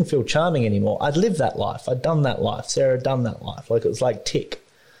just didn't feel charming anymore. I'd lived that life. I'd done that life. Sarah had done that life. Like, it was like tick.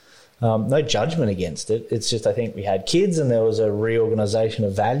 No judgment against it. It's just, I think we had kids and there was a reorganisation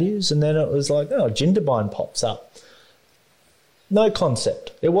of values, and then it was like, Jindabyne pops up. No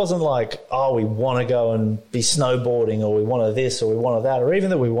concept. It wasn't like, we want to go and be snowboarding, or we want to this or we want to that, or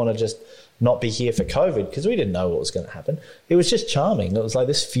even that we want to just not be here for COVID, because we didn't know what was going to happen. It was just charming. It was like,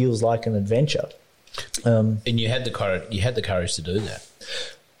 this feels like an adventure. And you had the courage. You had the courage to do that.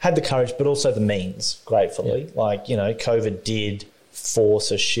 Had the courage, but also the means. Gratefully, COVID did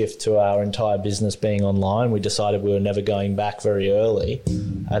force a shift to our entire business being online. We decided we were never going back very early,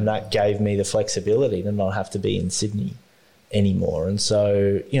 and that gave me the flexibility to not have to be in Sydney anymore. And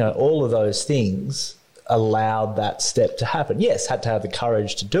so, all of those things allowed that step to happen. Yes, had to have the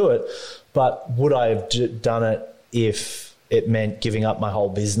courage to do it, but would I have done it if it meant giving up my whole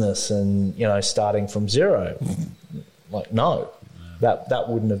business and, starting from zero? No. That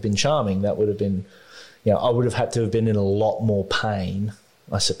wouldn't have been charming. That would have been, I would have had to have been in a lot more pain,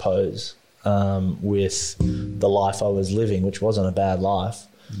 I suppose, with the life I was living, which wasn't a bad life.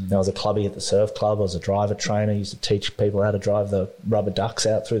 I was a clubby at the surf club. I was a driver trainer. I used to teach people how to drive the rubber ducks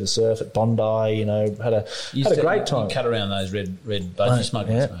out through the surf at Bondi. Had a great time. You cut around those red budgie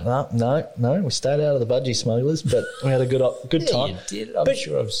smugglers. Yeah, no, we stayed out of the budgie smugglers, but we had a good time. You did. I'm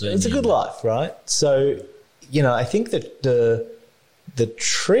sure I've seen. It's a good life, right? So, I think that the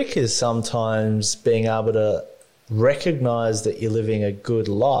trick is sometimes being able to recognise that you're living a good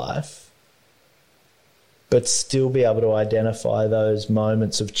life, but still be able to identify those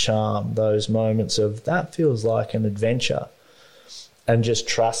moments of charm, those moments of that feels like an adventure, and just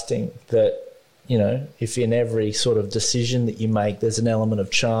trusting that, if in every sort of decision that you make, there's an element of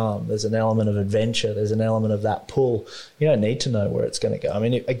charm, there's an element of adventure, there's an element of that pull. You don't need to know where it's going to go. I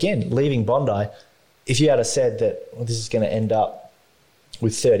mean, again, leaving Bondi, if you had said that this is going to end up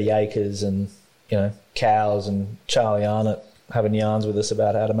with 30 acres and, cows and Charlie Arnott having yarns with us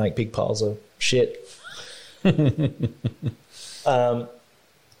about how to make big piles of shit, that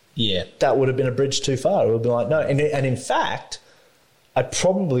would have been a bridge too far. It would have been like, no. And in fact, I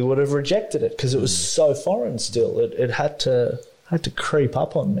probably would have rejected it because it was so foreign still. It had to creep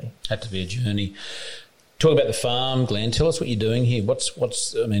up on me. Had to be a journey. Talk about the farm, Glenn. Tell us what you're doing here.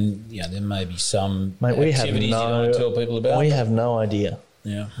 What's? I mean, there may be some activities you want to tell people about. We have no idea.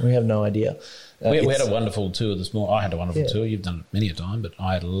 Yeah, we have no idea. We had a wonderful tour this morning. I had a wonderful tour. You've done it many a time, but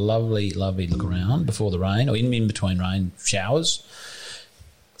I had a lovely, lovely look around before the rain, or in between rain showers.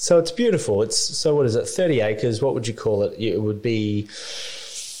 So it's beautiful. So what is it? 30 acres. What would you call it? It would be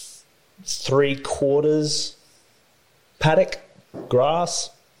 3/4 paddock, grass.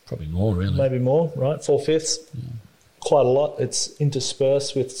 Probably more, really. Maybe more, right? 4/5. Yeah. Quite a lot. It's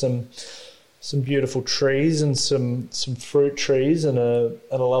interspersed with some beautiful trees and some fruit trees and a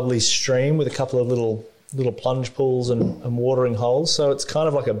lovely stream with a couple of little plunge pools and watering holes. So it's kind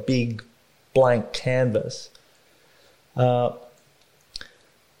of like a big blank canvas.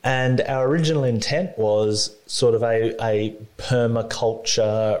 And our original intent was sort of a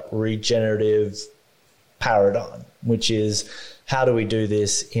permaculture regenerative paradigm, which is how do we do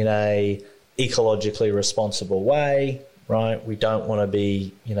this in a ecologically responsible way, right? We don't want to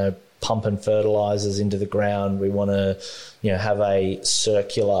be, pumping fertilizers into the ground. We want to, have a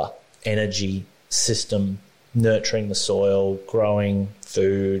circular energy system, nurturing the soil, growing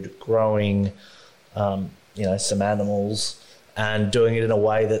food, growing, some animals, and doing it in a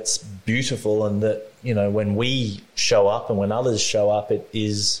way that's beautiful and that, when we show up and when others show up, it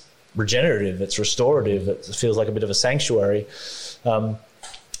is regenerative, it's restorative, it feels like a bit of a sanctuary.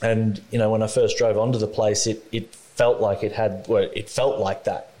 And, when I first drove onto the place, it felt like it felt like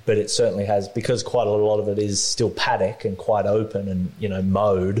that, but it certainly has, because quite a lot of it is still paddock and quite open and,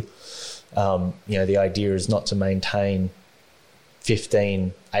 mowed. The idea is not to maintain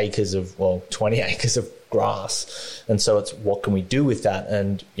 15 acres of, 20 acres of grass. And so it's what can we do with that?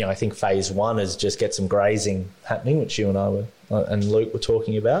 And, I think phase one is just get some grazing happening, which you and I and Luke were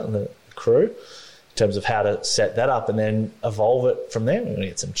talking about, and the crew, in terms of how to set that up and then evolve it from there. We're going to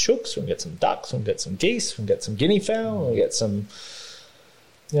get some chooks, we're going to get some ducks, we're going to get some geese, we're going to get some guinea fowl, we're going to get some,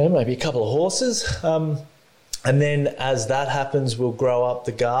 maybe a couple of horses. And then as that happens, we'll grow up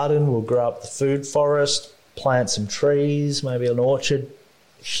the garden, we'll grow up the food forest, plant some trees, maybe an orchard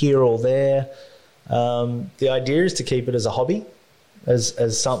here or there. The idea is to keep it as a hobby,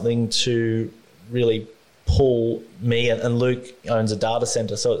 as something to really pull me, and Luke owns a data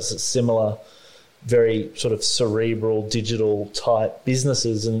center, so it's a similar, very sort of cerebral, digital type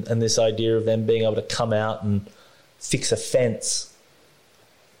businesses, and this idea of them being able to come out and fix a fence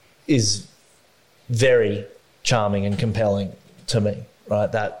is very charming and compelling to me,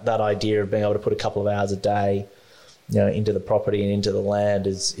 right? That idea of being able to put a couple of hours a day, into the property and into the land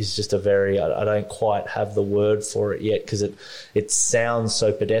is just a very, I don't quite have the word for it yet, because it sounds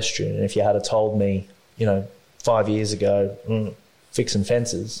so pedestrian. And if you had told me, 5 years ago, fixing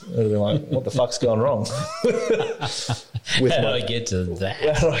fences, it would have been like, what the fuck's gone wrong? How do I get to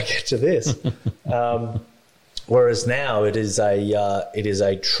that? How do I get to this? Whereas now it is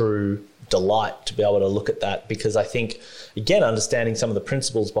a true delight to be able to look at that, because I think, again, understanding some of the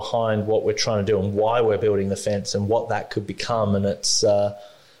principles behind what we're trying to do and why we're building the fence and what that could become. And it's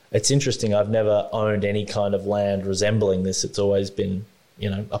interesting. I've never owned any kind of land resembling this. It's always been,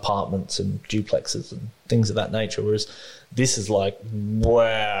 apartments and duplexes and things of that nature. Whereas this is like,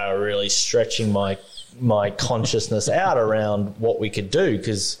 wow, really stretching my consciousness out around what we could do,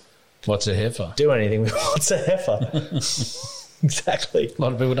 because what's a heifer? Do anything with what's a heifer. Exactly. A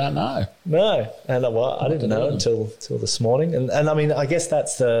lot of people don't know. No, and I didn't know until this morning. And I mean, I guess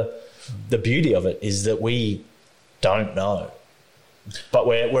that's the beauty of it, is that we don't know, but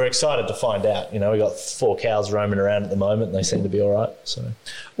we're excited to find out. We got 4 cows roaming around at the moment, and they seem to be all right. So,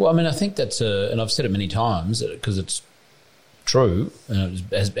 well, I mean, I think that's and I've said it many times because it's true.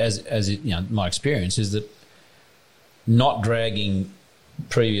 As my experience is that not dragging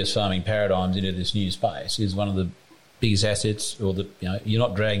previous farming paradigms into this new space is one of the biggest assets, or you're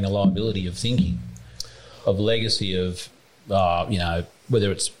not dragging the liability of thinking, of legacy of,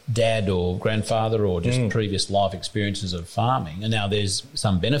 whether it's dad or grandfather or just previous life experiences of farming. And now there's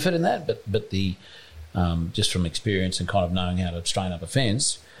some benefit in that, but the just from experience and kind of knowing how to strain up a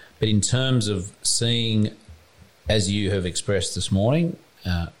fence. But in terms of seeing, as you have expressed this morning,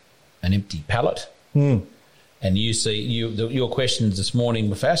 an empty pallet, and you see your questions this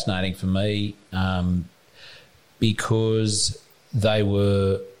morning were fascinating for me. Because they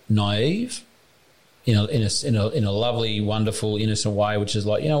were naive in a lovely, wonderful, innocent way, which is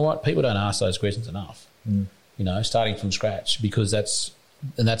like, what, people don't ask those questions enough. Starting from scratch, because that's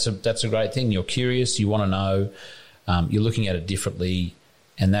a great thing. You're curious, you want to know, you're looking at it differently,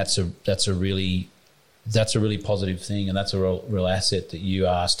 and that's a really that's a really positive thing, and that's a real asset that you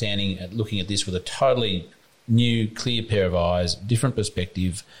are standing at, looking at this with a totally new, clear pair of eyes, different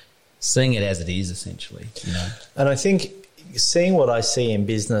perspective, seeing it as it is, essentially. And I think seeing what I see in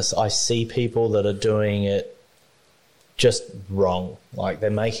business, I see people that are doing it just wrong. Like they're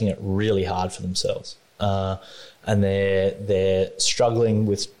making it really hard for themselves, and they're struggling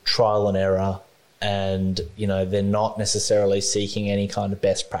with trial and error. And, they're not necessarily seeking any kind of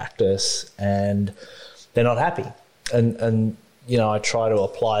best practice, and they're not happy. And I try to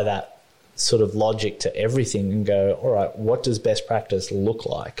apply that sort of logic to everything and go, all right, what does best practice look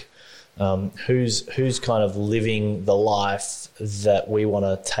like? Who's kind of living the life that we want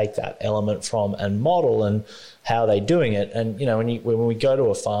to take that element from and model, and how are they doing it? And, when we go to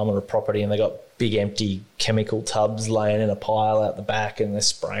a farm or a property and they got big empty chemical tubs laying in a pile out the back and they're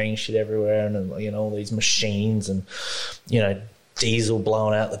spraying shit everywhere, and all these machines and, diesel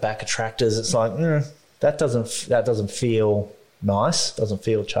blowing out the back of tractors, it's like, that doesn't feel nice, doesn't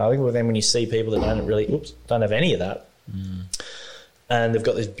feel charming. But then when you see people that don't have any of that, and they've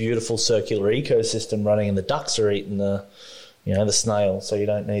got this beautiful circular ecosystem running, and the ducks are eating the snail, so you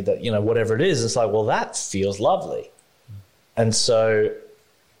don't need that, whatever it is. It's like, well, that feels lovely. And so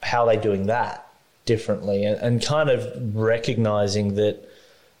how are they doing that differently? And kind of recognizing that,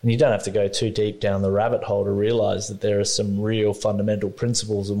 and you don't have to go too deep down the rabbit hole to realize that there are some real fundamental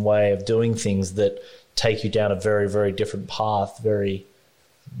principles and way of doing things that take you down a very, very different path very,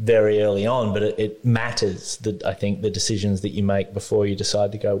 very early on. But it matters, that I think the decisions that you make before you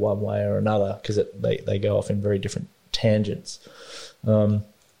decide to go one way or another, because they go off in very different tangents. So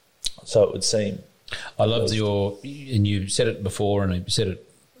it would seem. I loved and you said it before, and you said it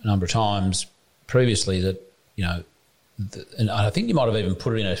a number of times previously, that, and I think you might have even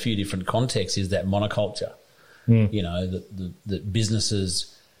put it in a few different contexts, is that monoculture. That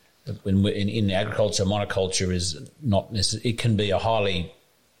businesses, in agriculture, monoculture is not necessarily, it can be a highly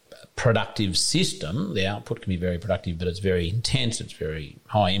productive system. The output can be very productive, but it's very intense, it's very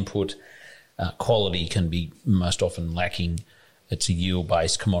high input. Quality can be most often lacking. It's a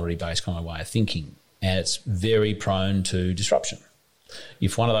yield-based, commodity-based kind of way of thinking, and it's very prone to disruption.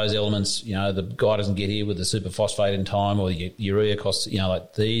 If one of those elements, the guy doesn't get here with the superphosphate in time, or the urea costs,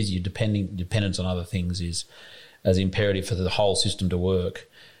 like these, your dependence on other things is as imperative for the whole system to work.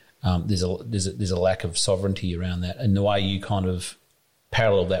 There's a lack of sovereignty around that, and the way you kind of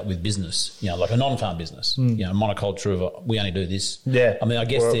parallel that with business, like a non-farm business, monoculture of we only do this. Yeah, I mean, I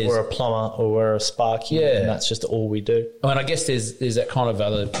guess we're a plumber or we're a sparky, and that's just all we do. I mean, I guess there's that kind of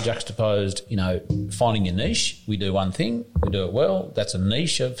other juxtaposed, finding your niche. We do one thing, we do it well. That's a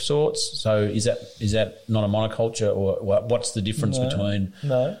niche of sorts. So is that not a monoculture, or what's the difference between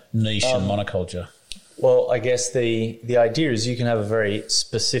niche and monoculture? Well, I guess the idea is you can have a very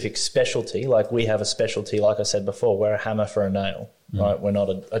specific specialty. Like we have a specialty, like I said before, we're a hammer for a nail. Right, we're not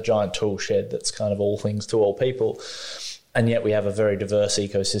a giant tool shed that's kind of all things to all people, and yet we have a very diverse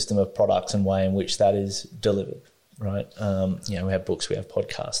ecosystem of products and way in which that is delivered. Right, we have books, we have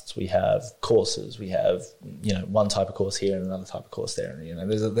podcasts, we have courses, we have one type of course here and another type of course there,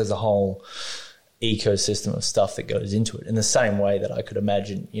 and there's a whole ecosystem of stuff that goes into it. In the same way that I could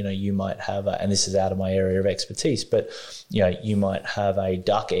imagine, you might have, and this is out of my area of expertise, but you might have a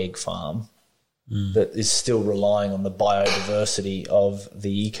duck egg farm that is still relying on the biodiversity of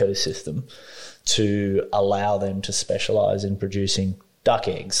the ecosystem to allow them to specialise in producing duck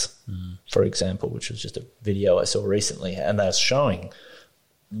eggs, for example, which was just a video I saw recently, and they're showing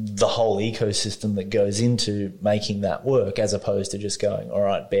the whole ecosystem that goes into making that work, as opposed to just going, all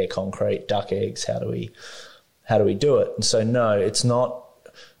right, bare concrete, duck eggs, how do we do it? And so no, it's not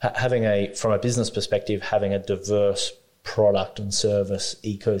from a business perspective, having a diverse product and service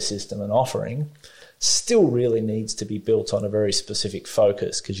ecosystem and offering still really needs to be built on a very specific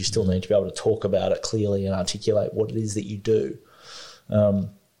focus, because you still need to be able to talk about it clearly and articulate what it is that you do.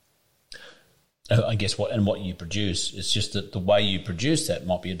 I guess what you produce, it's just that the way you produce that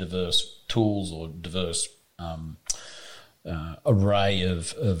might be a diverse tools or diverse array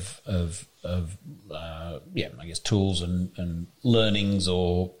of I guess tools and learnings,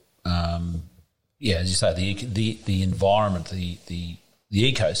 or as you say, the environment, the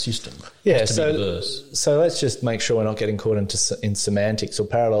ecosystem has to be diverse. So let's just make sure we're not getting caught in semantics or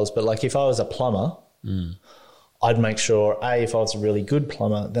parallels. But like if I was a plumber, I'd make sure, if I was a really good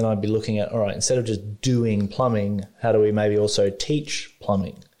plumber, then I'd be looking at, all right, instead of just doing plumbing, how do we maybe also teach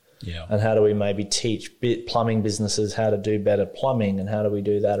plumbing? Yeah. And how do we maybe teach plumbing businesses how to do better plumbing, and how do we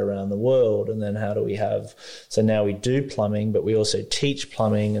do that around the world? And then how do we have, so now we do plumbing, but we also teach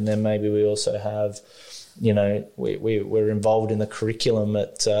plumbing, and then maybe we also have we're involved in the curriculum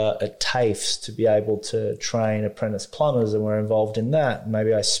at TAFEs to be able to train apprentice plumbers, and we're involved in that.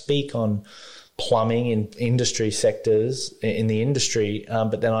 Maybe I speak on plumbing in industry sectors in the industry,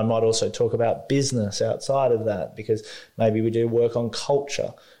 but then I might also talk about business outside of that, because maybe we do work on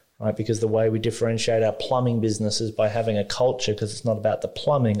culture, right? Because the way we differentiate our plumbing business is by having a culture, because it's not about the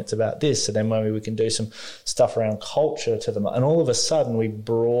plumbing, it's about this. So then maybe we can do some stuff around culture to them, and all of a sudden we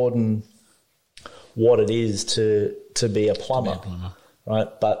broaden what it is to be a plumber, right?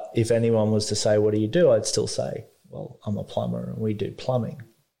 But if anyone was to say, what do you do? I'd still say, well, I'm a plumber and we do plumbing.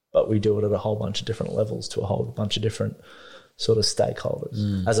 But we do it at a whole bunch of different levels to a whole bunch of different sort of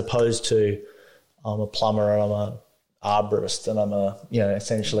stakeholders, as opposed to I'm a plumber and I'm a arborist and I'm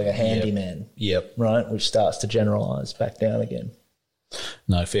essentially a handyman, right, which starts to generalise back down again.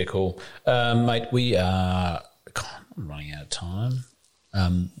 No, fair call. Mate, we are running out of time.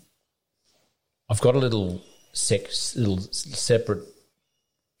 I've got a little separate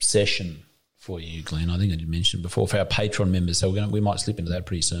session for you, Glen. I think I did mention before for our Patreon members, so we might slip into that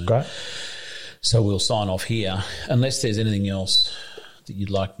pretty soon. Great. So we'll sign off here, unless there's anything else that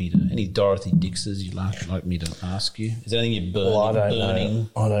you'd like me to, any Dorothy Dixes you'd like me to ask you. Is there anything you're burning?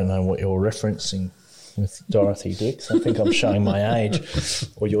 Well, I don't know what you're referencing with Dorothy Dix. I think I'm showing my age,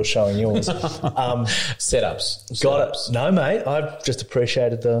 or you're showing yours. Setups. Got it. No, mate. I've just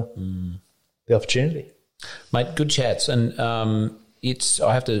appreciated the opportunity, mate. Good chats, and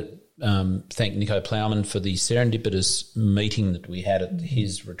I have to thank Nico Plowman for the serendipitous meeting that we had at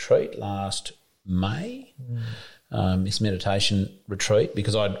his retreat last May, his meditation retreat,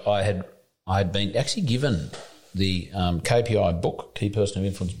 because I had been actually given the KPI book, Key Person of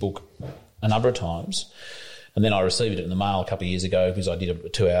Influence book, a number of times, and then I received it in the mail a couple of years ago because I did a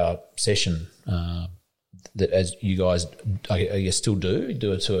 2-hour session that, as you guys I guess still do a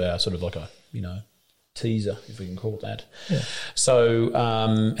 2-hour sort of like a teaser, if we can call it that. Yeah. So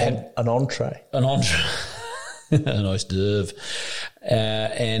had an entree. A nice d'oeuvre.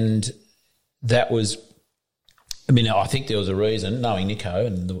 And that was, I think there was a reason, knowing Nico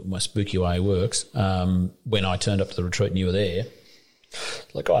and my spooky way he works, when I turned up to the retreat and you were there,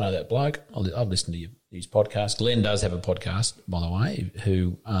 like, I know that bloke, I've listened to his podcast. Glen does have a podcast, by the way,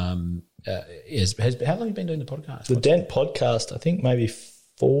 who has how long have you been doing the podcast? The Dent podcast, I think maybe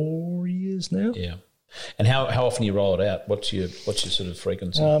 4 years now. Yeah. And how often do you roll it out? What's your sort of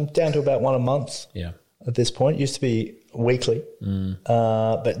frequency? Down to about one a month. Yeah. At this point, it used to be weekly,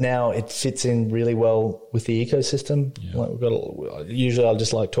 but now it fits in really well with the ecosystem. Yeah. Like usually, I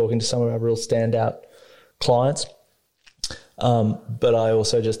just like talking to some of our real standout clients, but I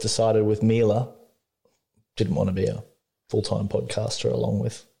also just decided with Mila, didn't want to be a full-time podcaster along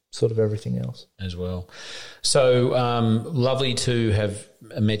with sort of everything else as well. So lovely to have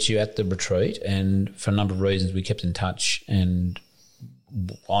met you at the retreat, and for a number of reasons we kept in touch, and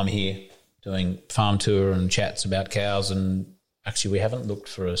I'm here doing farm tour and chats about cows, and actually we haven't looked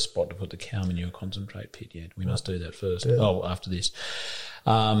for a spot to put the cow manure concentrate pit yet. We must do that first. Yeah. Oh, after this.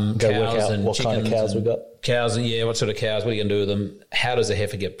 Go cows work out and what kind of cows we've got. Cows, what sort of cows, what are you going to do with them? How does a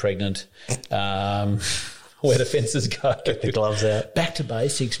heifer get pregnant? Where do fences go? Get the gloves out. Back to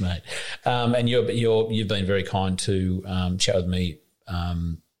basics, mate. And you've been very kind to chat with me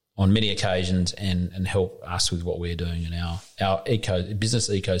on many occasions and help us with what we're doing in our business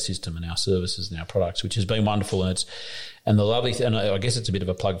ecosystem and our services and our products, which has been wonderful. And the lovely thing, and I guess it's a bit of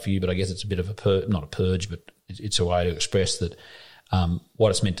a plug for you, but I guess it's a bit of not a purge, but it's a way to express that what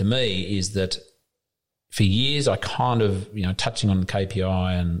it's meant to me is that for years I kind of, touching on the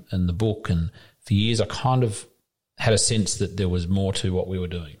KPI and the book, and for years I kind of had a sense that there was more to what we were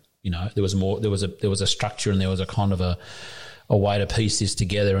doing. There was more, there was a structure, and there was a kind of a way to piece this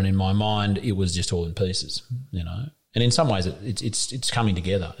together, and in my mind it was just all in pieces, and in some ways it's coming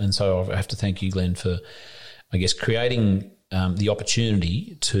together. And so I have to thank you, Glen, for I guess creating the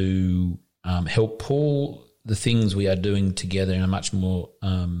opportunity to help pull the things we are doing together in a much more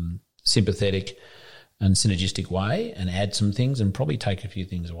sympathetic and synergistic way, and add some things and probably take a few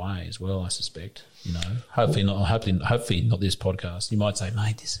things away as well, I suspect. Hopefully not this podcast. You might say,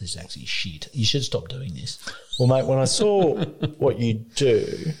 mate, this is actually shit. You should stop doing this. Well, mate, when I saw what you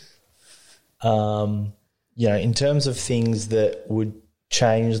do, in terms of things that would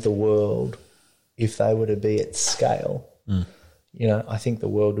change the world if they were to be at scale, I think the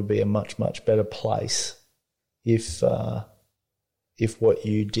world would be a much, much better place if what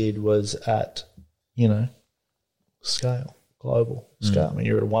you did was at scale, global scale. I mean,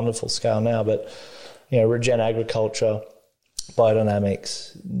 you're at a wonderful scale now, but, regen agriculture,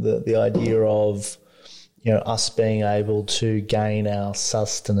 biodynamics, the idea of, us being able to gain our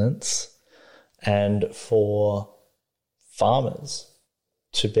sustenance and for farmers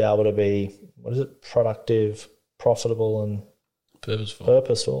to be able to be, productive, profitable and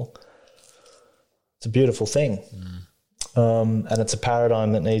purposeful. It's a beautiful thing. And it's a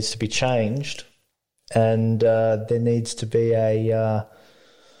paradigm that needs to be changed, and there needs to be a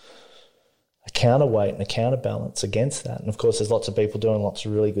counterweight and a counterbalance against that. And of course, there's lots of people doing lots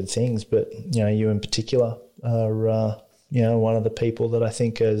of really good things, but you in particular are one of the people that I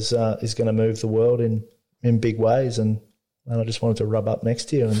think is going to move the world in big ways. And I just wanted to rub up next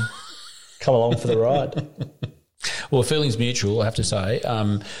to you and come along for the ride. Well, feelings mutual, I have to say.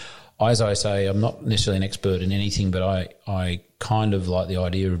 As I say, I'm not necessarily an expert in anything, but I kind of like the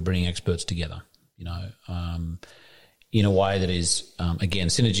idea of bringing experts together, in a way that is, again,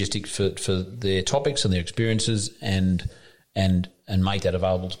 synergistic for their topics and their experiences, and make that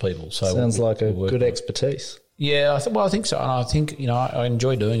available to people. So sounds like a good expertise. Yeah, I think so. And I think, I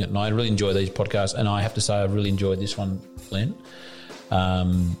enjoy doing it, and I really enjoy these podcasts, and I have to say I really enjoyed this one, Glenn.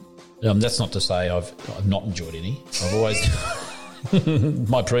 That's not to say I've not enjoyed any. I've always...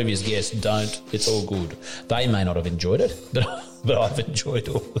 My previous guests don't. It's all good. They may not have enjoyed it, but I've enjoyed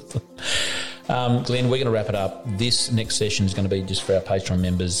all of them. Glenn, we're going to wrap it up. This next session is going to be just for our Patreon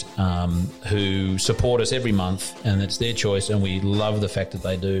members who support us every month, and it's their choice, and we love the fact that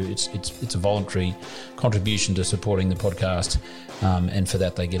they do. It's a voluntary contribution to supporting the podcast, and for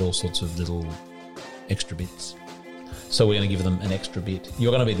that they get all sorts of little extra bits. So we're going to give them an extra bit.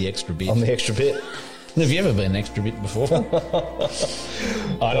 You're going to be the extra bit. I'm the extra bit. Have you ever been an extra bit before? I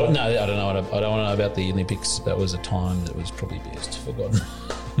don't know. I don't want to know about the Olympics. That was a time that was probably best forgotten.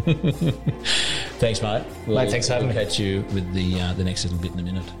 Thanks, mate. Thanks for having me. We'll catch you with the next little bit in a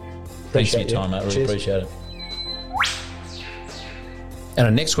minute. Thanks for your time, mate. Really appreciate it. And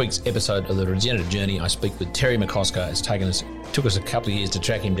on next week's episode of the Regenerative Journey, I speak with Terry McCosker. It took us a couple of years to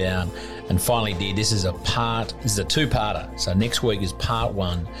track him down, and finally did. This is a two-parter. So next week is part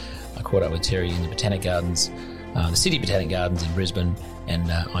one. I caught up with Terry in the Botanic Gardens, the City Botanic Gardens in Brisbane,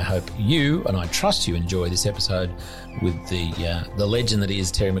 and I hope you, and I trust you, enjoy this episode with the legend that is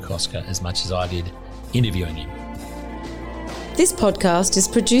Terry McCosker as much as I did interviewing him. This podcast is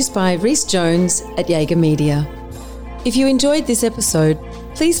produced by Rhys Jones at Jaeger Media. If you enjoyed this episode,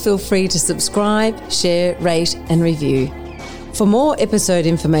 please feel free to subscribe, share, rate and review. For more episode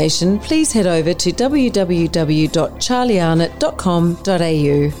information, please head over to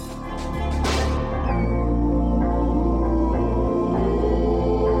www.charliearnott.com.au.